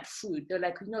looking at food, they're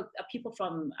like, people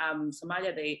from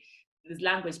Somalia, there's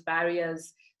language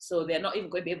barriers, so they're not even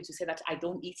going to be able to say that I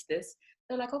don't eat this.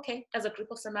 They're like, okay, as a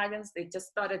group of Somalians, they just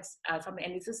started something,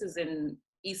 and this is in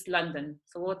East London,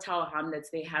 so all Tower Hamlets,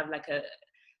 they have like a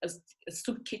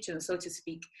soup kitchen, so to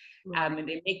speak, and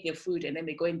they make their food and then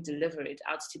they go and deliver it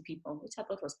out to people, which I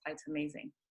thought was quite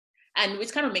amazing. And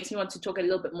which kind of makes me want to talk a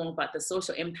little bit more about the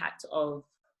social impact of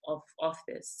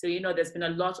this. So, there's been a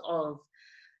lot of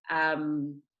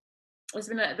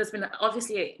there's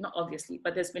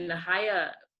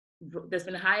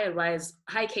been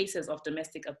high cases of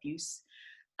domestic abuse,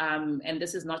 and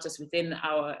this is not just within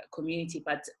our community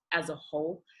but as a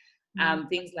whole.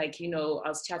 Things like, I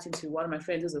was chatting to one of my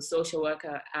friends who's a social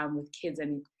worker with kids,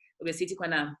 and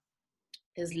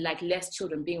there's like less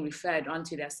children being referred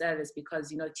onto their service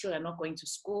because children are not going to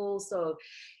school. So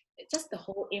just the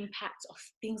whole impact of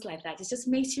things like that, it just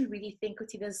makes you really think,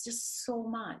 there's just so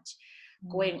much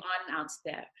going on out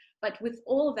there. But with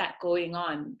all that going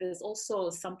on, there's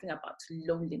also something about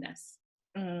loneliness.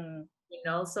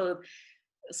 So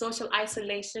social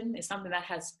isolation is something that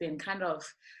has been kind of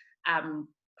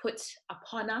put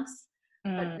upon us,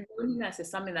 but loneliness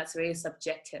is something that's very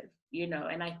subjective,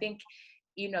 and I think,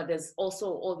 there's also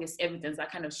all this evidence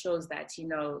that kind of shows that,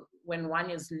 when one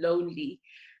is lonely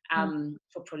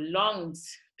for prolonged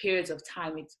periods of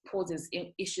time, it causes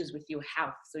issues with your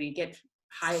health. So you get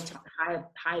high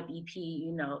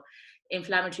BP,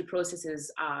 inflammatory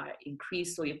processes are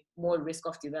increased, so you're more at risk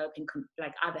of developing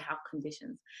like other health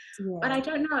conditions. But I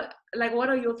don't know, like, what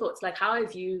are your thoughts? Like, how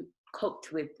have you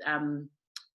coped with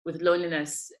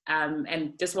loneliness,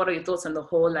 and just what are your thoughts on the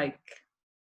whole, like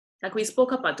we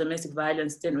spoke about domestic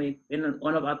violence, didn't we, in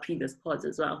one of our previous pods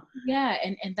as well? Yeah,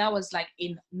 and that was like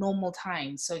in normal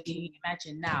times. So can you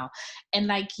imagine now? And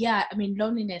like, yeah, I mean,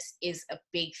 loneliness is a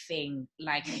big thing.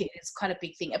 Like, it's quite a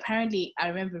big thing. Apparently, I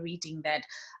remember reading that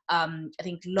I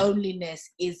think loneliness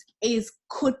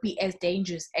could be as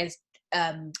dangerous as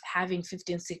having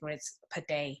 15 cigarettes per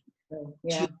day to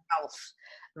yourself,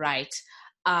 right?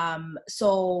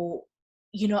 So,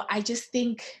 I just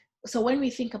think, so when we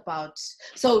think about,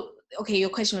 so, okay, your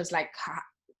question was like,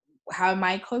 how am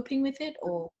I coping with it?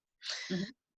 Or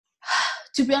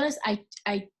to be honest, I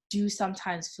do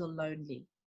sometimes feel lonely.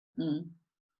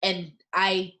 And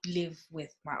I live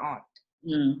with my aunt.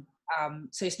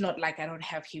 So it's not like I don't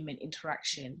have human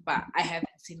interaction, but I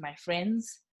haven't seen my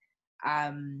friends.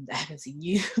 I haven't seen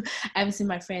you. I haven't seen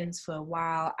my friends for a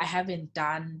while. I haven't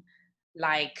done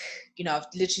like, I've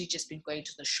literally just been going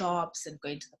to the shops and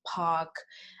going to the park.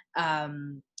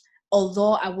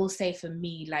 Although I will say for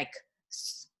me, like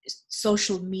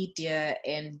social media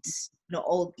and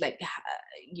all like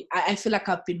I feel like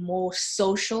I've been more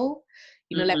social,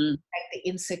 like the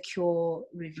Insecure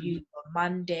review on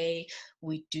Monday,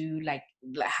 we do like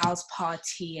house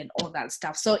party and all that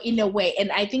stuff. So in a way,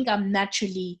 and I think I'm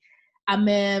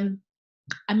an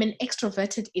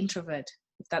extroverted introvert,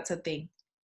 if that's a thing.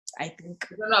 I think.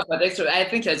 I don't know about extrovert. I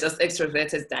think you're just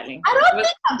extroverted, darling. I don't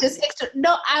think I'm just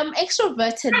No, I'm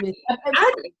extroverted with.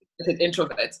 I'm an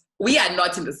introvert. We are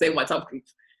not in the same WhatsApp group.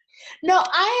 No,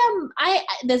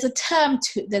 there's a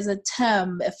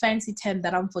fancy term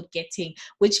that I'm forgetting,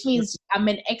 which means I'm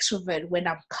an extrovert when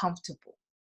I'm comfortable.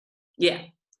 Yeah,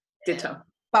 ditto.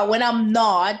 But when I'm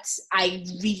not, I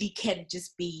really can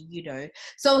just be,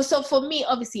 So for me,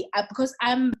 obviously, because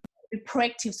I'm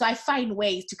proactive, so I find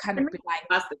ways to kind of be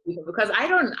like. Because I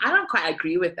don't quite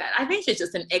agree with that. I think you're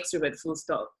just an extrovert, full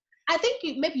stop. I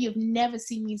think maybe you've never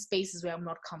seen me in spaces where I'm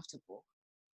not comfortable.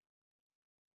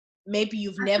 Maybe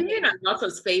you've never been in lots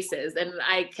of spaces, and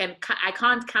I can't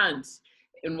count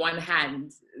in one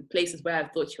hand places where I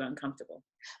thought you were uncomfortable.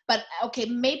 But okay,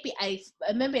 maybe a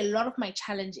lot of my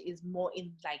challenge is more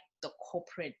in like the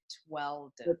corporate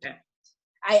world. Okay.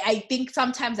 I think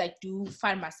sometimes I do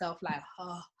find myself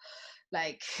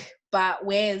like, but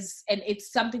whereas, and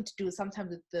it's something to do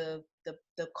sometimes with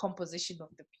the composition of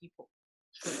the people,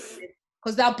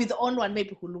 because I'll be the only one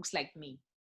maybe who looks like me.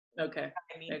 Okay.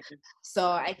 Okay.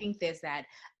 So I think there's that.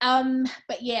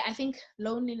 But yeah, I think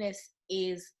loneliness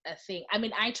is a thing. I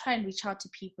mean, I try and reach out to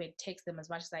people and text them as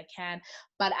much as I can,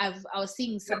 but I was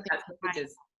seeing something.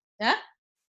 Huh?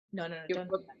 No, don't do that.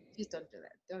 Please don't do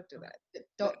that.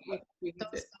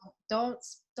 Don't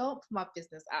put my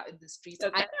business out in the streets.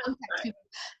 Okay. I contact people.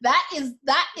 That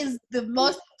is the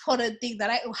most important thing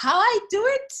how I do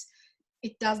it.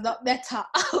 It does not matter.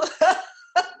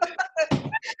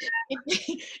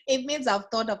 It means I've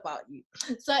thought about you.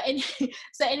 So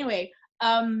anyway,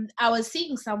 I was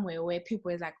seeing somewhere where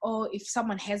people were like, oh, if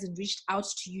someone hasn't reached out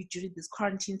to you during this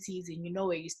quarantine season, you know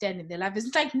where you stand in their life.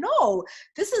 It's like, no,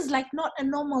 this is like not a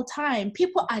normal time.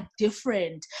 People are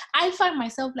different. I find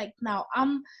myself like now,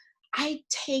 I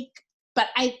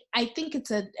think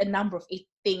it's a number of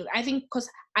things. I think because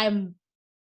I'm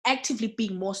actively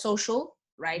being more social,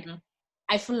 right? Mm-hmm.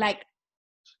 I feel like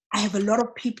I have a lot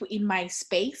of people in my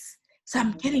space. So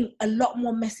I'm getting a lot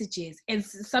more messages, and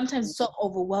sometimes it's so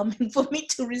overwhelming for me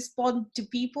to respond to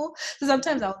people. So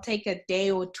sometimes I'll take a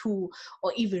day or two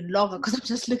or even longer because I'm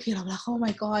just looking, I'm like, oh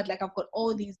my God, like I've got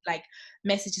all these like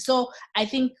messages. So I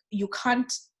think you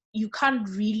can't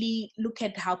really look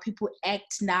at how people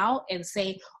act now and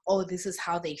say, oh, this is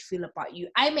how they feel about you.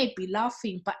 I may be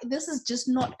laughing, but this is just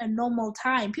not a normal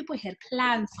time. People had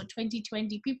plans for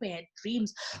 2020. People had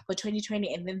dreams for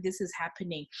 2020, and then this is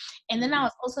happening. And then I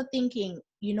was also thinking,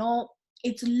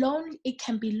 it's lonely. It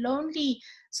can be lonely.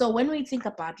 So when we think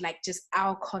about like just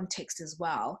our context as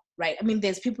well, right? I mean,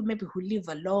 there's people maybe who live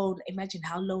alone. Imagine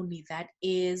how lonely that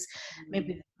is. Mm-hmm.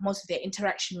 Maybe most of their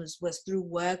interaction was through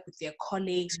work with their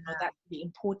colleagues. That's really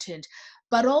important.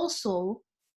 But also,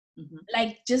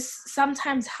 like just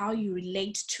sometimes how you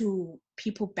relate to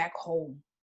people back home,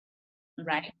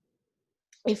 right?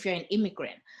 If you're an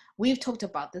immigrant. We've talked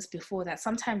about this before, that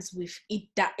sometimes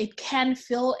it can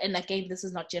feel, and again, this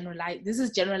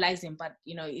is generalizing, but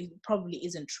it probably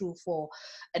isn't true for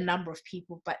a number of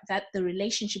people, but that the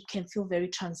relationship can feel very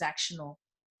transactional.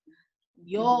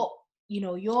 You're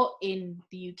in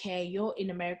the UK, you're in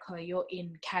America, you're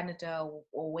in Canada,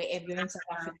 or wherever, you're in South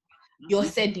Africa, you're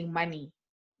sending money,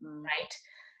 right?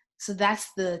 So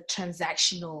that's the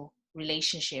transactional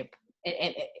relationship.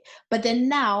 But then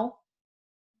now,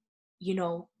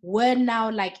 we're now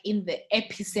like in the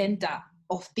epicenter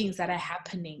of things that are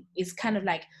happening. It's kind of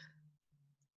like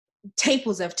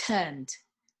tables have turned,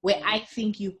 where I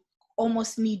think you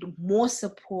almost need more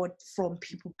support from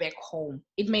people back home.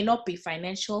 It may not be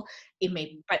financial,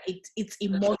 but it's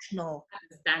emotional.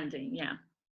 Understanding,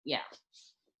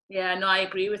 yeah, no, I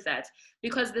agree with that,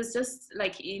 because there's just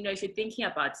like, if you're thinking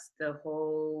about the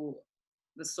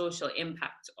social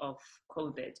impact of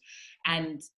COVID,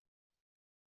 and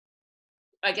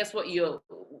I guess what you're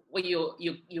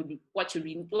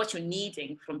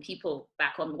needing from people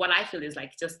back home, what I feel is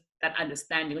like just that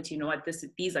understanding.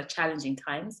 These are challenging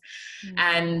times,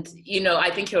 and I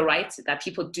think you're right that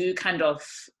people do kind of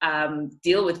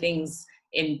deal with things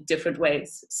in different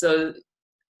ways. So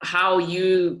how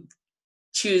you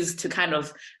choose to kind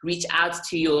of reach out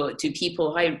to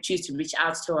people, how you choose to reach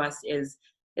out to us is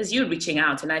you reaching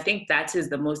out. And I think that is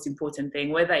the most important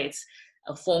thing, whether it's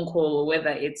a phone call or whether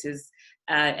it is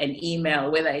an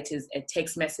email, whether it is a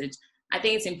text message. I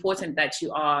think it's important that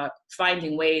you are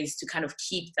finding ways to kind of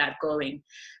keep that going.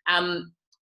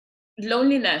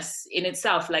 Loneliness in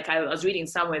itself, like I was reading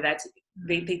somewhere that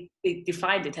they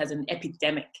defined it as an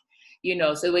epidemic,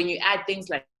 so when you add things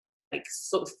like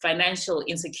sort of financial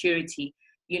insecurity,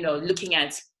 looking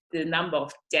at the number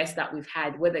of deaths that we've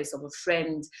had, whether it's of a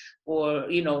friend or,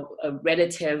 a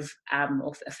relative,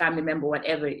 or a family member,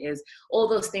 whatever it is, all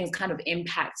those things kind of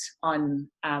impact on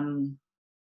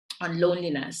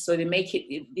loneliness. So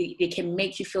they can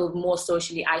make you feel more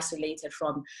socially isolated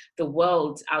from the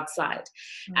world outside.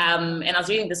 And I was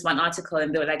reading this one article,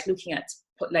 and they were like looking at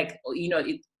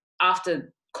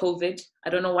after COVID. I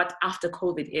don't know what after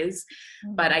COVID is,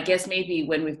 but I guess maybe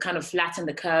when we've kind of flattened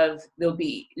the curve, they'll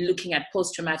be looking at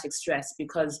post-traumatic stress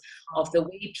because of the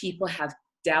way people have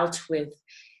dealt with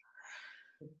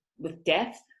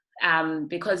death.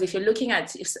 Because if you're looking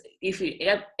at, if you,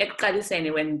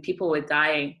 when people were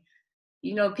dying,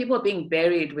 people were being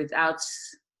buried without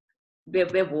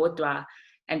water,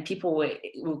 and people were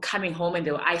coming home and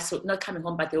they were not coming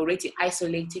home, but they were already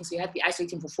isolating. So you had to be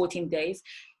isolating for 14 days.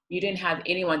 You didn't have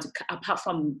anyone to, apart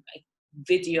from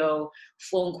video,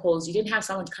 phone calls, you didn't have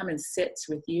someone to come and sit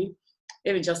with you,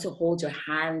 even just to hold your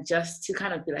hand, just to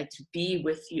kind of be like, to be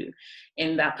with you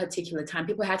in that particular time.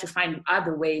 People had to find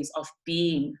other ways of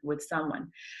being with someone.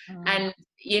 And,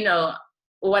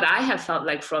 what I have felt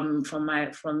like from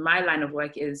my line of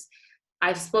work is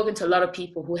I've spoken to a lot of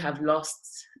people who have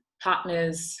lost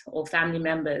partners or family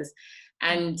members.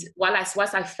 And whilst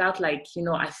I felt like,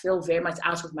 I feel very much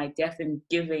out of my depth in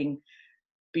giving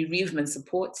bereavement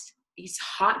support, it's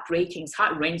heartbreaking, it's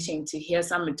heart-wrenching to hear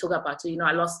someone talk about,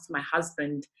 I lost my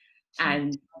husband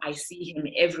and I see him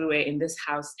everywhere in this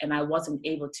house, and I wasn't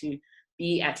able to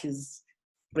be at his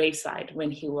graveside when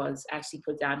he was actually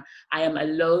put down. I am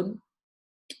alone.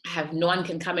 I have no one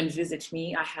can come and visit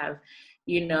me. I have,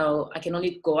 I can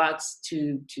only go out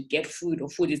to get food, or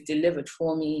food is delivered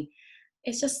for me.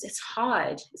 It's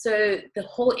hard. So the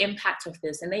whole impact of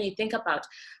this, and then you think about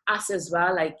us as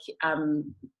well, like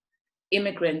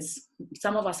immigrants,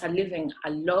 some of us are living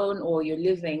alone, or you're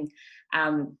living,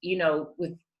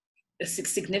 with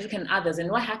significant others. And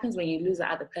what happens when you lose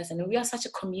the other person? And we are such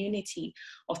a community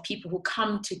of people who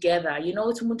come together,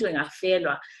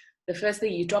 the first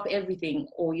thing, you drop everything,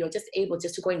 or you're just able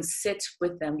just to go and sit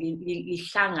with them. You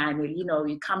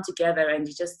come together and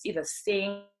you just either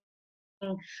sing,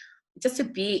 just to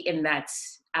be in that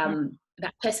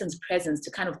that person's presence,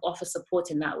 to kind of offer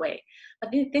support in that way.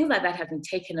 But things like that have been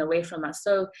taken away from us.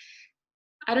 So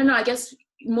I don't know, I guess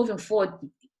moving forward,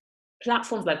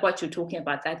 platforms like what you're talking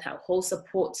about, that whole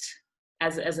support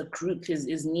as a group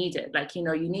is needed. Like, you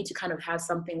need to kind of have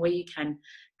something where you can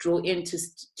draw into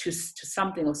to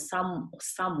something or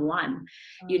someone,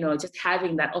 just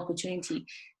having that opportunity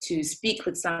to speak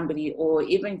with somebody, or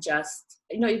even just,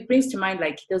 it brings to mind,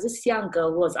 like, there was this young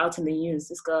girl who was out in the news,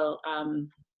 this girl,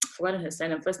 forgotten her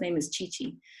surname, first name is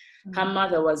Chichi. Her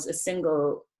mother was a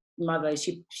single mother.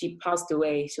 She passed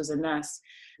away. She was a nurse.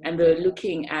 And they're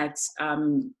looking at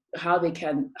how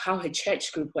her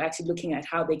church group were actually looking at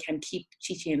how they can keep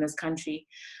Chichi in this country.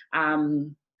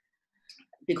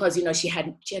 Because, she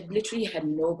had literally had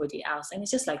nobody else. And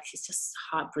it's just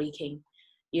heartbreaking,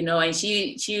 and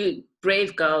she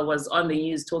brave girl was on the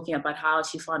news talking about how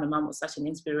she found her mom was such an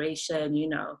inspiration,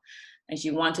 and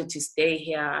she wanted to stay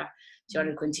here. She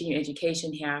wanted to continue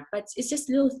education here. But it's just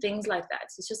little things like that.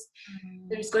 It's just,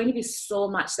 there's going to be so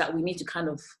much that we need to kind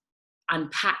of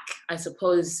unpack, I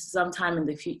suppose, sometime in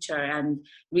the future, and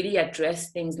really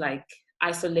address things like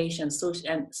isolation,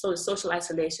 social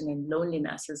isolation and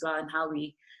loneliness as well, and how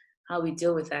we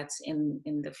deal with that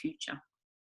in the future.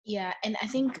 Yeah, and I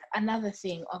think another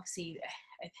thing, obviously,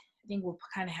 I think we'll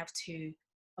kind of have to,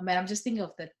 I'm just thinking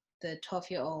of the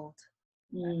 12-year-old.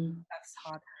 That's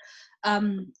hard.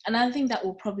 Another thing that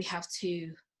we'll probably have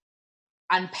to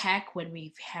unpack when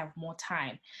we have more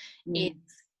time is,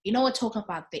 we're talking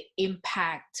about the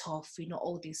impact of,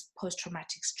 all this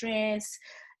post-traumatic stress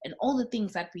and all the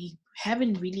things that we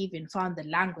haven't really even found the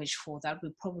language for, that we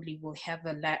probably will have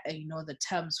the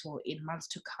terms for in months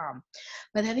to come.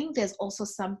 But I think there's also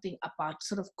something about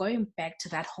sort of going back to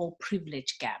that whole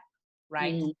privilege gap,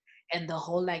 right? And the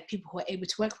whole, like, people who are able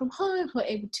to work from home, who are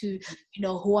able to,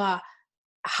 who are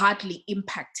hardly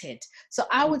impacted. So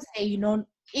I would say,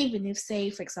 even if, say,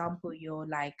 for example, you're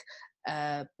like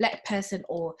a Black person,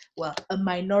 or, well, a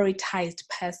minoritized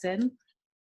person,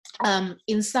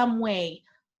 in some way,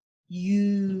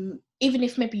 you, even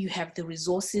if maybe you have the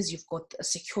resources, you've got a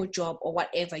secure job or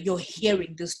whatever, you're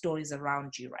hearing these stories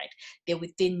around you, right? They're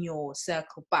within your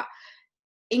circle. But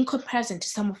in comparison to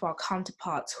some of our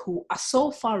counterparts who are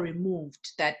so far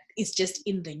removed that it's just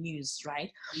in the news, right?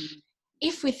 Mm-hmm.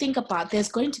 If we think about, there's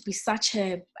going to be such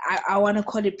a, I want to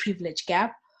call it privilege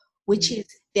gap, which mm-hmm. is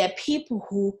there are people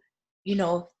who, you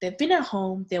know, they've been at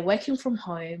home, they're working from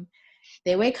home,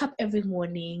 they wake up every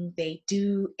morning, they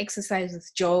do exercise with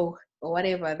Joe or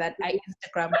whatever, that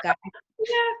Instagram guy.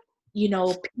 Yeah. You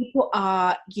know, people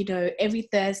are, you know, every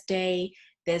Thursday,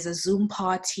 there's a Zoom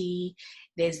party,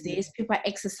 there's this, people are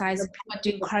exercising, people are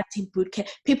doing quarantine boot camp.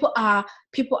 People are,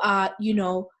 you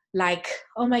know, like,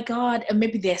 oh my God, and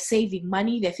maybe they're saving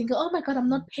money. They're thinking, oh my God, I'm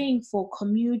not paying for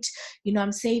commute. You know,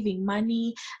 I'm saving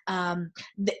money. And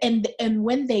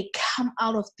when they come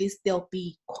out of this, they'll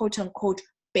be quote unquote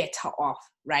better off,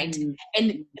 right? Mm-hmm.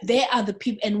 And they are the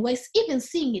people, and we're even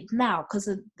seeing it now because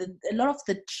a lot of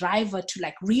the driver to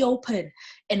like reopen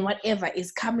and whatever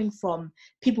is coming from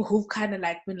people who've kind of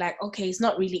like been like, okay, it's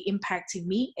not really impacting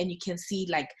me, and you can see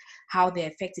like how they're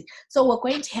affected. So we're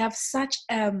going to have such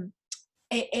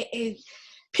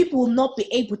people will not be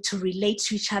able to relate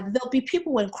to each other. There'll be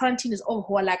people when quarantine is over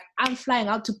who are like, I'm flying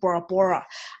out to Bora Bora,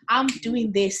 I'm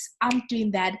doing this, I'm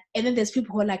doing that, and then there's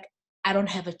people who are like, I don't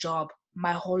have a job,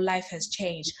 my whole life has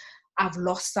changed, I've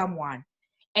lost someone.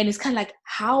 And it's kind of like,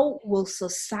 how will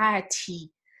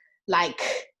society, like,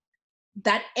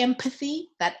 that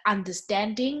empathy, that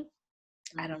understanding,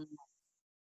 I don't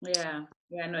know.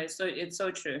 No, it's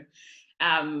so true.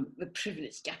 The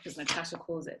privilege gap, as Natasha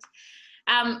calls it.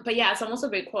 But yeah, so I'm also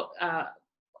very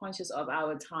conscious of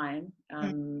our time.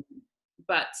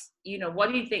 But you know, what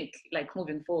do you think, like,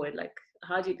 moving forward, like,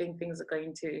 how do you think things are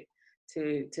going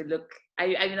to look? I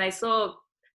mean, I saw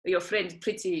your friend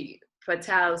Priti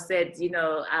Patel said, you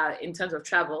know, in terms of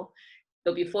travel,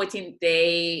 there'll be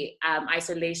 14-day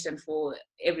isolation for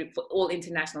all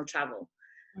international travel.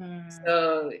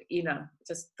 So, you know,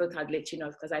 just thought I'd let you know,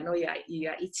 because I know you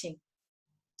are itching.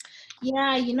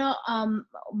 Yeah, you know,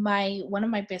 one of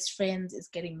my best friends is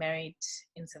getting married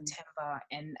in September,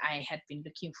 and I had been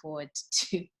looking forward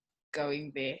to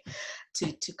going there,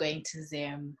 to going to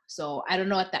Zim. So I don't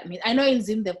know what that means. I know in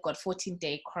Zim they've got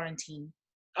 14-day quarantine.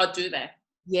 Oh, do they?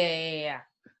 Yeah.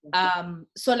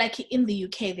 So like in the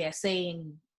UK they're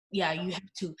saying, yeah, you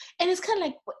have to, and it's kind of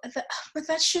like, but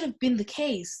that should have been the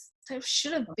case. That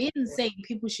should have been saying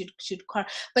people should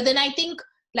quarantine. But then I think,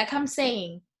 like I'm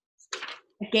saying,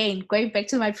 again, going back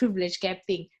to my privilege gap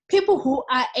thing, people who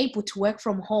are able to work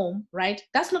from home, right?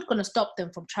 That's not going to stop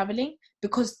them from traveling,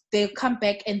 because they'll come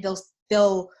back and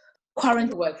they'll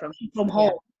quarantine work from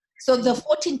home. Yeah. So the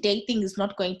 14-day thing is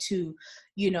not going to,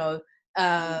 you know,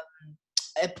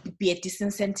 be a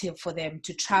disincentive for them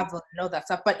to travel and all that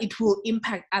stuff, but it will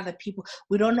impact other people.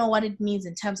 We don't know what it means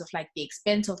in terms of like the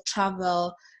expense of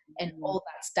travel and all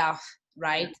that stuff,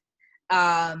 right?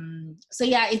 So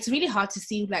yeah, it's really hard to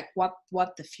see like what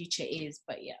the future is,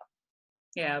 but yeah,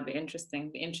 it'll be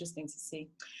interesting to see.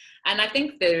 And I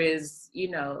think there is,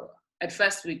 you know, at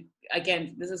first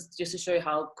this is just to show you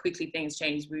how quickly things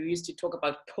change. We used to talk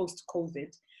about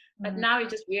post-COVID, but now we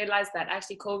just realize that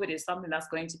actually COVID is something that's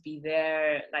going to be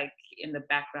there, like in the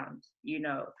background, you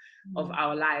know, of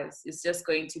our lives. It's just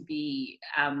going to be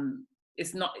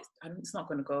it's not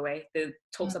going to go away. The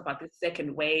talks about the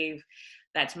second wave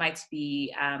that might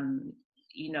be,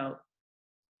 you know,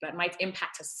 that might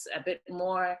impact us a bit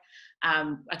more.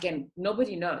 Again,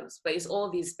 nobody knows, but it's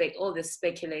all this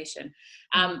speculation.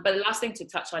 But the last thing to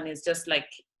touch on is just like,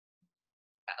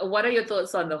 what are your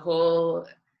thoughts on the whole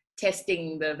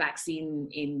testing the vaccine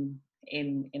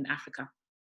in Africa?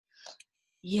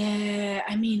 Yeah,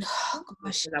 I mean, oh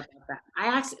gosh. About that.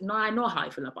 I know how I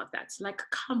feel about that. Like,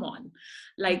 come on.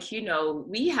 Like, you know,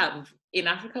 we have, in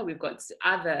Africa, we've got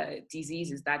other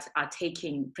diseases that are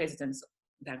taking precedence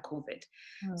than COVID.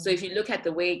 So if you look at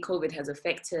the way COVID has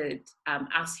affected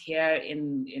us here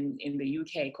in the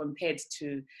UK compared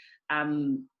to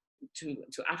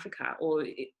Africa, or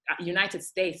United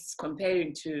States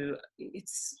comparing to,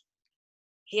 it's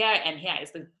here and here,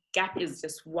 the gap is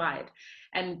just wide.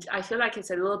 And I feel like it's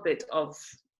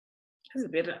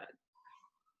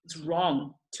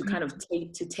wrong to kind of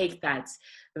take that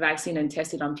vaccine and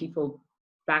test it on people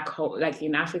back home, like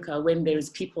in Africa, when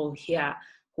there's people here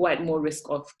who are at more risk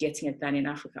of getting it than in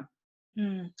Africa. I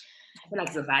feel like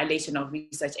it's a violation of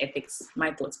research ethics,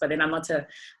 my thoughts, but then I'm not a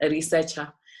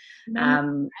researcher.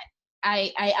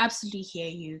 I absolutely hear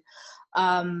you.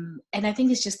 And I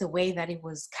think it's just the way that it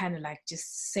was kind of like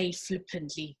just say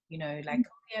flippantly, you know, like,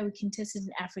 oh yeah, we can test it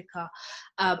in Africa.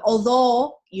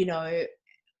 Although, you know,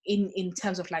 in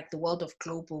terms of like the world of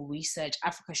global research,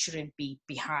 Africa shouldn't be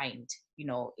behind.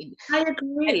 I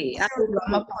agree.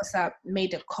 Ramaphosa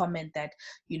made a comment that,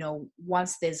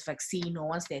 once there's vaccine or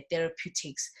once there are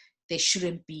therapeutics, they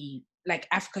shouldn't be, like,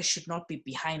 Africa should not be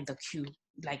behind the queue.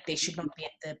 Like, they should not be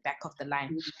at the back of the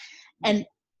line. And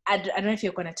I don't know if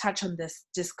you're going to touch on this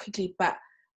just quickly, but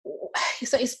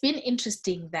so it's been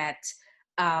interesting that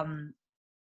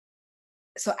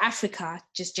so Africa,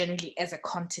 just generally as a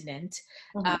continent,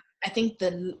 I think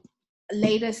the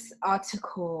latest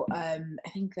article, I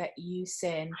think that you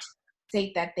said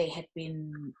that they had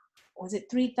been, was it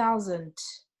 3,000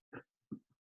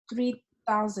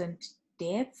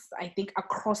 deaths, I think,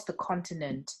 across the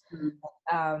continent.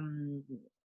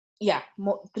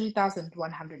 More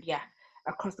 3,100,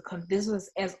 across the continent. This was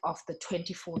as of the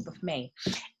 24th of May.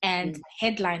 And the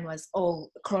headline was,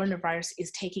 coronavirus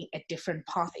is taking a different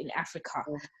path in Africa,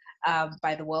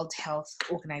 by the World Health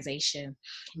Organization.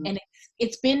 And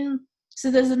it's been, so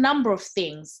there's a number of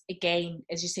things. Again,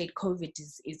 as you said, COVID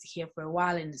is here for a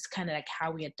while, and it's kind of like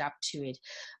how we adapt to it.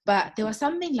 But there was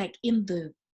something like in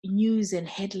the news and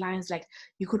headlines, like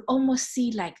you could almost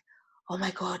see like, oh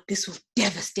my God, this will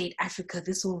devastate Africa.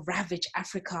 This will ravage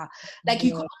Africa. Like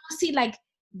you could almost see like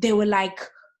they were like,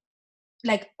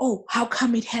 oh, how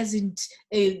come it hasn't,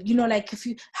 like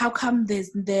how come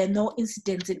there are no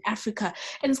incidents in Africa?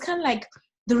 And it's kind of like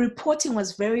the reporting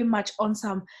was very much on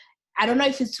some, I don't know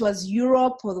if it was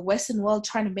Europe or the Western world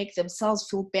trying to make themselves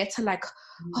feel better, like,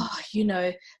 but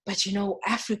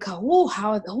Africa,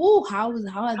 how are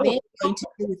they going to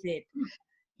deal with it?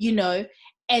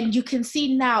 And you can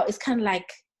see now it's kind of like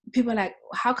people are like,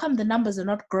 how come the numbers are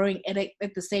not growing at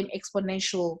the same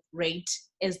exponential rate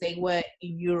as they were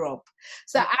in Europe?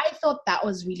 So I thought that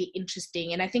was really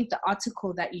interesting. And I think the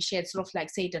article that you shared sort of like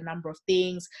said a number of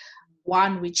things.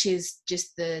 One, which is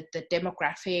just the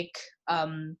demographic,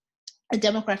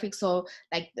 so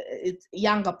like it's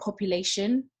younger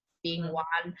population being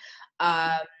one,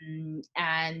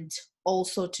 and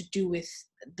also to do with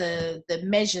the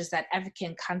measures that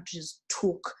African countries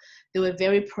took. They were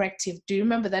very proactive. Do you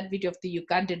remember that video of the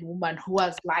Ugandan woman who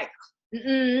was like,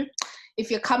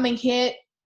 if you're coming here,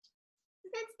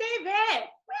 then stay there.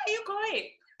 Where are you going?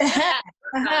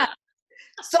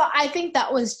 So I think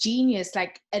that was genius.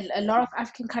 Like a lot of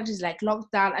African countries like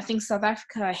lockdown. I think South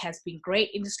Africa has been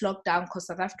great in this lockdown because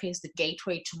South Africa is the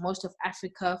gateway to most of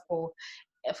Africa for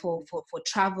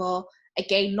travel.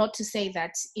 Again, not to say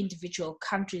that individual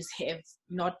countries have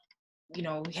not, we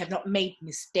have not made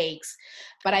mistakes,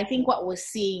 but I think what we're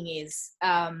seeing is,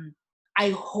 I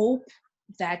hope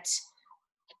that,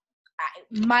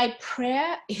 my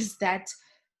prayer is that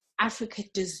Africa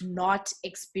does not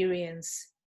experience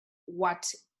what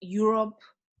Europe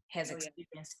has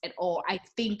experienced at all. I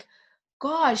think,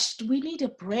 gosh, we need a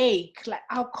break. Like,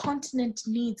 our continent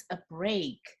needs a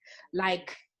break.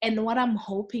 Like, and what I'm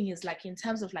hoping is, like, in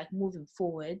terms of like moving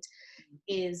forward,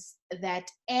 is that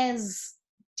as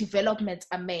developments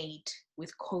are made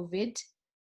with COVID,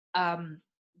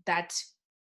 that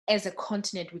as a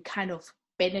continent we kind of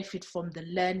benefit from the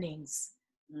learnings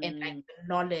and like the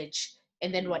knowledge,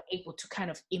 and then we're able to kind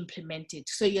of implement it.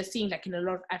 So you're seeing like in a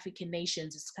lot of African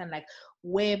nations, it's kind of like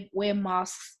wear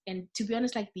masks. And to be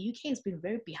honest, like the UK has been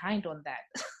very behind on that,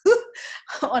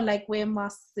 on like wear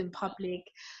masks in public.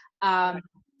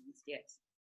 Yes.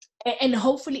 And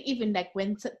hopefully even like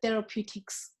when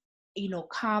therapeutics,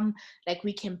 come, like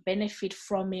we can benefit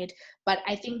from it. But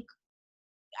I think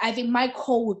my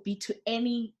call would be to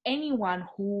anyone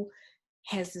who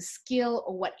has the skill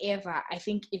or whatever. I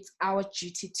think it's our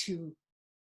duty to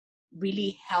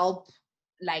really help,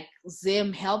 like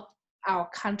Zim, help our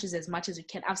countries as much as we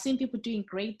can. I've seen people doing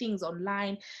great things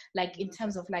online, like in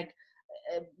terms of like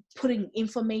putting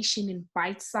information in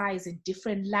bite size in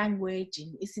different language,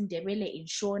 in isiNdebele, in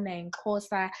Shona, in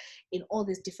Xhosa, in all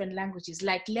these different languages.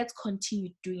 Like, let's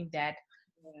continue doing that,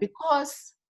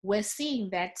 because we're seeing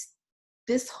that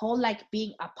this whole like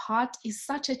being apart is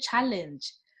such a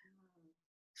challenge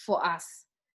for us.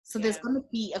 So there's going to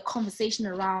be a conversation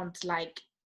around, like,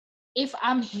 if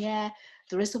I'm here,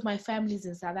 the rest of my family's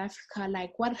in South Africa,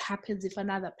 like what happens if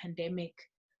another pandemic,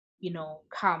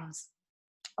 comes,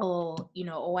 or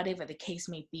or whatever the case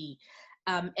may be.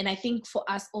 And I think for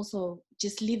us also,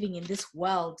 just living in this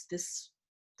world, this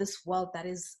world that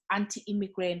is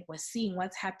anti-immigrant, we're seeing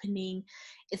what's happening.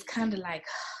 It's kind of like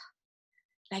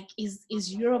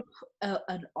is Europe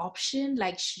an option?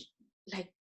 Like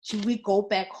should we go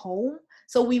back home?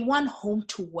 So we want home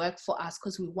to work for us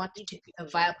because we want it to be a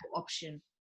viable option.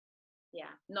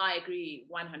 Yeah, no, I agree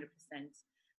 100%.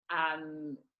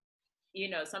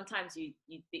 sometimes you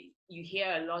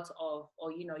hear a lot of,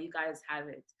 or you guys have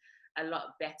it a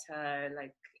lot better,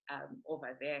 like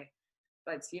over there.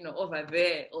 But over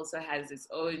there also has its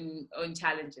own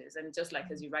challenges, and just like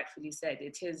as you rightfully said,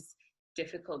 it is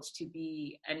difficult to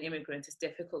be an immigrant. It's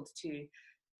difficult to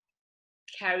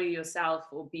carry yourself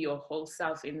or be your whole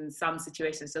self in some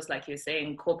situations, just like you're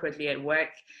saying, corporately at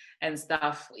work and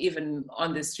stuff, even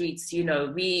on the streets.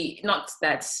 Not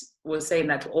that we're saying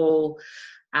that all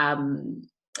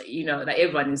that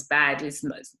everyone is bad. It's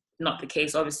not the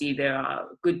case. Obviously there are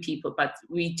good people, but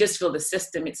we just feel the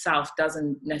system itself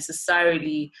doesn't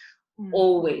necessarily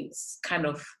always kind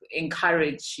of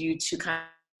encourage you to kind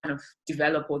of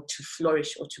develop or to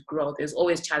flourish or to grow. There's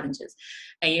always challenges.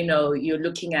 And you're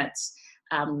looking at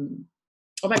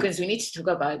oh my goodness, we need to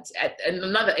talk about, in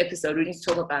another episode, we need to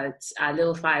talk about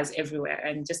little fires everywhere,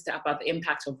 and just about the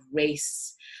impact of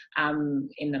race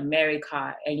in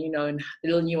America, and and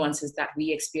little nuances that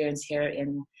we experience here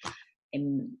in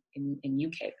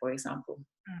UK, for example.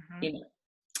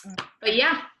 But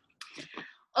yeah,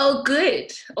 all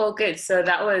good. So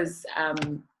that was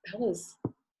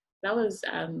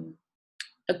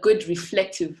a good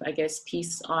reflective, I guess,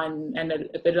 piece on, and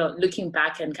a bit of looking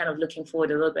back and kind of looking forward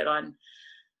a little bit on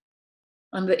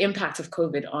the impact of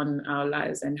COVID on our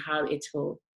lives and how it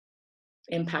will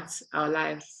impact our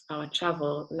lives, our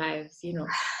travel lives.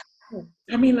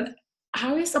 I mean,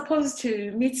 how are we supposed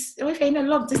to meet if you're in a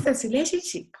long distance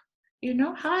relationship?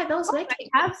 How are those working?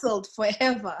 Cancelled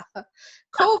forever.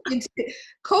 COVID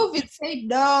said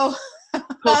no.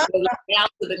 No.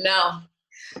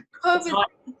 COVID,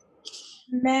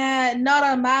 man, not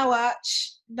on my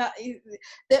watch. The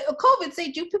COVID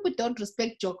said you people don't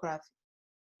respect geography.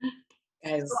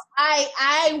 Guys. So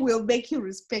I will make you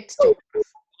respect geography.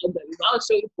 I'll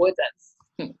show you photos.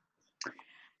 I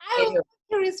will make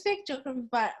you respect geography,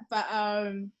 but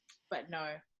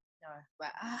no.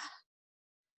 But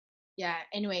yeah.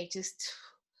 Anyway, just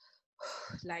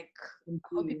like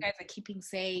hope you guys are keeping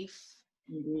safe.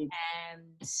 Indeed.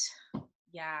 And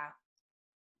yeah,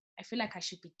 I feel like I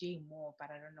should be doing more,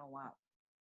 but I don't know what.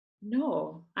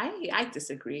 No, I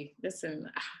disagree.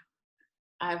 Listen,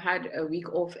 I've had a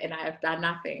week off and I have done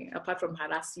nothing apart from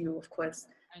harass you, of course.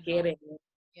 Hearing.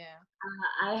 Yeah.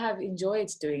 I have enjoyed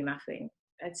doing nothing.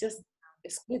 It's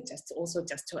good just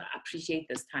to appreciate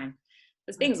this time.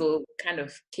 Because things will kind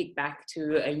of kick back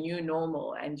to a new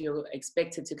normal, and you're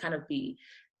expected to kind of be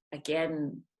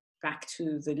again back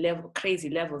to the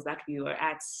crazy levels that we were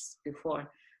at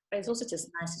before. But it's also just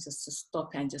nice to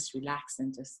stop and just relax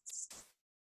and just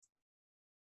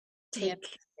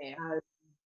take.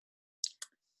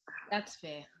 That's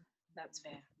fair.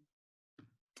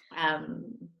 I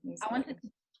wanted to,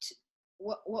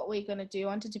 what we're gonna do. I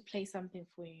wanted to play something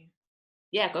for you.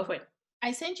 Yeah, go for it.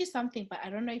 I sent you something, but I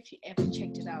don't know if you ever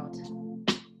checked it out.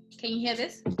 Can you hear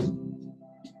this?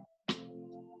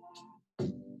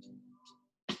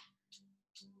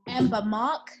 Amber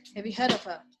Mark. Have you heard of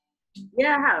her?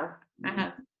 Yeah, I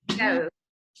have. Yeah.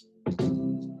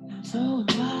 So am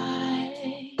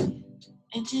I,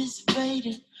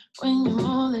 anticipating when you're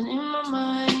more than in my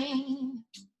mind.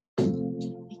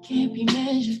 It can't be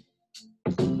measured.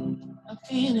 I'm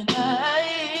feeling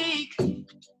like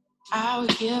I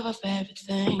would give up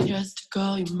everything just to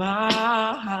call you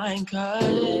mine. 'Cause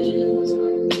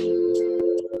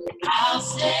I'll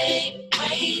stay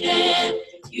waiting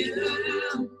for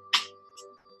you.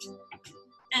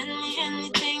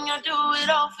 Anything I do it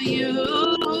all for you,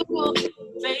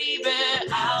 baby.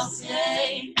 I'll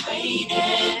stay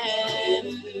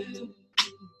waiting.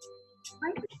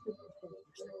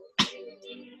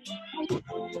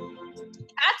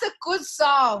 That's a good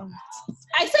song.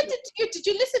 I sent it to you. Did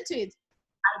you listen to it?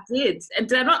 I did. And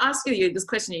did I not ask you this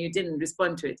question and you didn't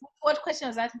respond to it? What question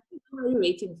was that? What are you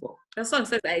waiting for? That song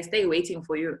says I stay waiting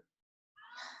for you.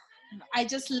 I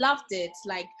just loved it.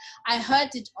 Like, I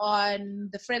heard it on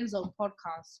the Friends Zone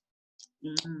podcast.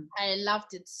 Mm-hmm. I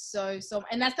loved it so.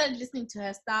 And I started listening to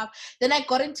her stuff. Then I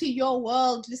got into Your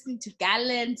World, listening to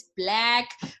Gallant, Black,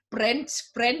 Brent.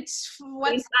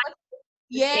 What's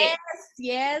Yes.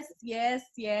 I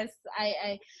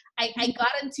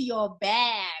got into your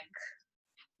bag.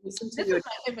 This is my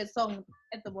favorite song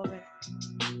at the moment.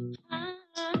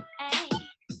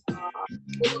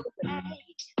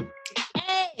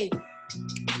 Hey.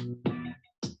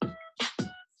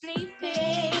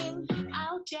 Sleeping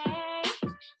all day,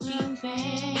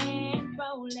 moving,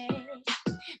 rolling,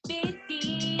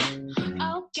 50,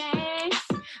 okay,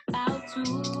 about to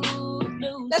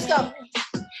lose. Let's go.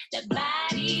 The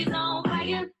body's on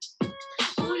fire.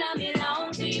 Ooh, love me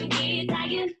long till you get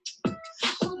tired.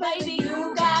 Ooh, baby,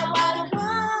 you got what I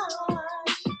want.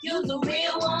 You're the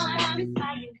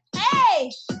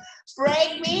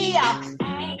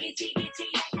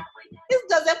This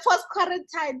does a post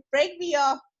quarantine. Break me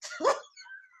off.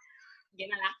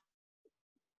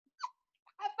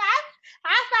 High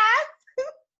five.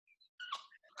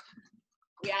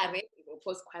 We are ready for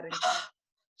post quarantine.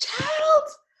 Child.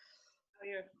 Oh,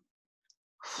 yeah.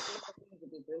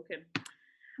 Broken.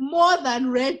 More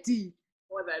than ready.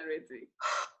 More than ready.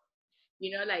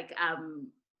 You know, like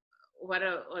what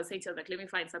I was saying to you, like, let me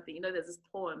find something. You know, there's this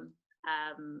poem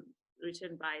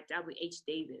written by W.H.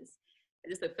 Davis.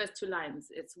 And just the first two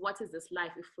lines. It's, what is this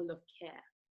life if full of care?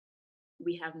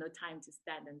 We have no time to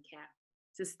stand and care.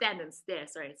 To stand and stare,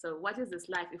 sorry. So what is this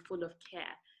life if full of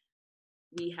care?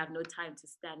 We have no time to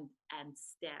stand and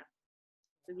stare.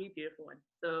 It's a really beautiful one.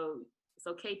 So it's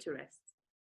okay to rest.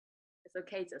 It's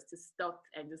okay just to stop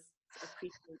and just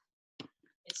appreciate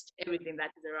everything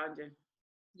that is around you.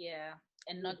 Yeah,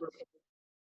 and not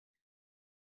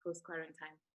post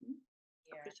quarantine.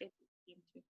 Yeah. Appreciate it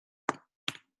too.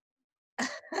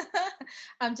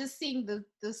 I'm just seeing the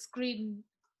screen,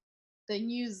 the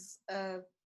news.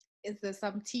 Is there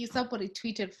some tea? Somebody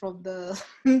tweeted from the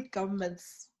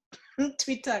government's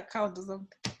Twitter account or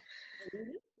something.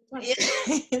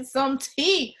 Yeah, some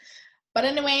tea. But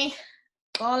anyway,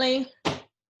 Ollie.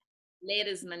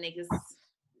 Ladies, my niggas.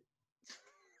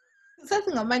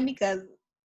 Something on my niggas.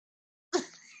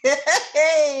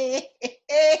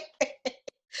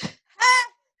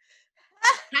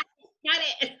 Got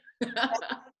it.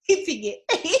 Hitting it.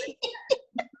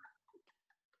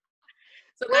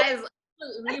 So guys,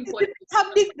 really important.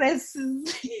 Public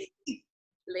dresses.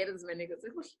 Ladies, my niggas,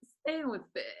 staying with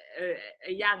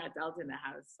a young adult in the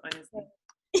house, honestly.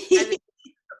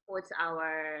 Support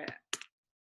our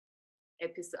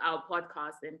episode, our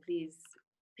podcast, then please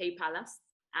PayPal us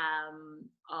on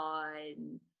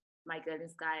My Girl in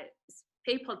Sky,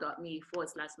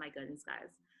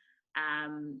 paypal.me/MyGirlInSkies.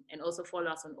 And also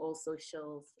follow us on all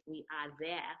socials. We are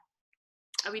there.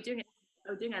 Are we doing it?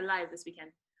 Are we doing a live this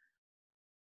weekend?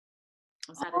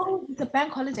 On Saturday. Oh, it's a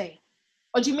bank holiday.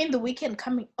 Or do you mean the weekend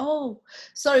coming? Oh,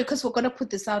 sorry, because we're gonna put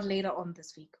this out later on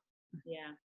this week.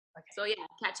 Yeah. Okay. So yeah,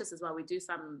 catch us as well. We do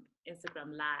some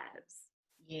Instagram lives.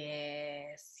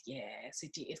 Yes, we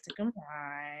do Instagram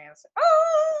lives.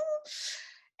 Oh,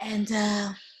 and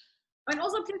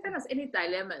also please send us any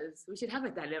dilemmas. We should have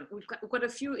a dilemma. We've got a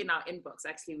few in our inbox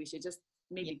actually. We should just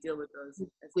maybe deal with those.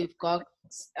 We've got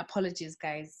apologies,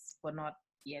 guys, for not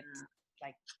yet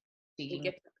like digging.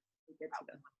 We'll get to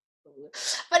them.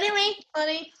 But anyway,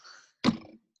 honey,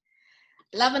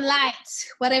 love and light,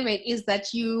 whatever it is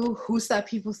that you Husa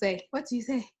people say. What do you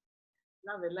say?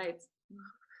 Love and light.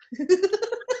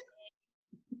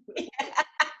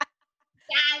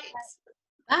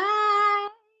 Bye.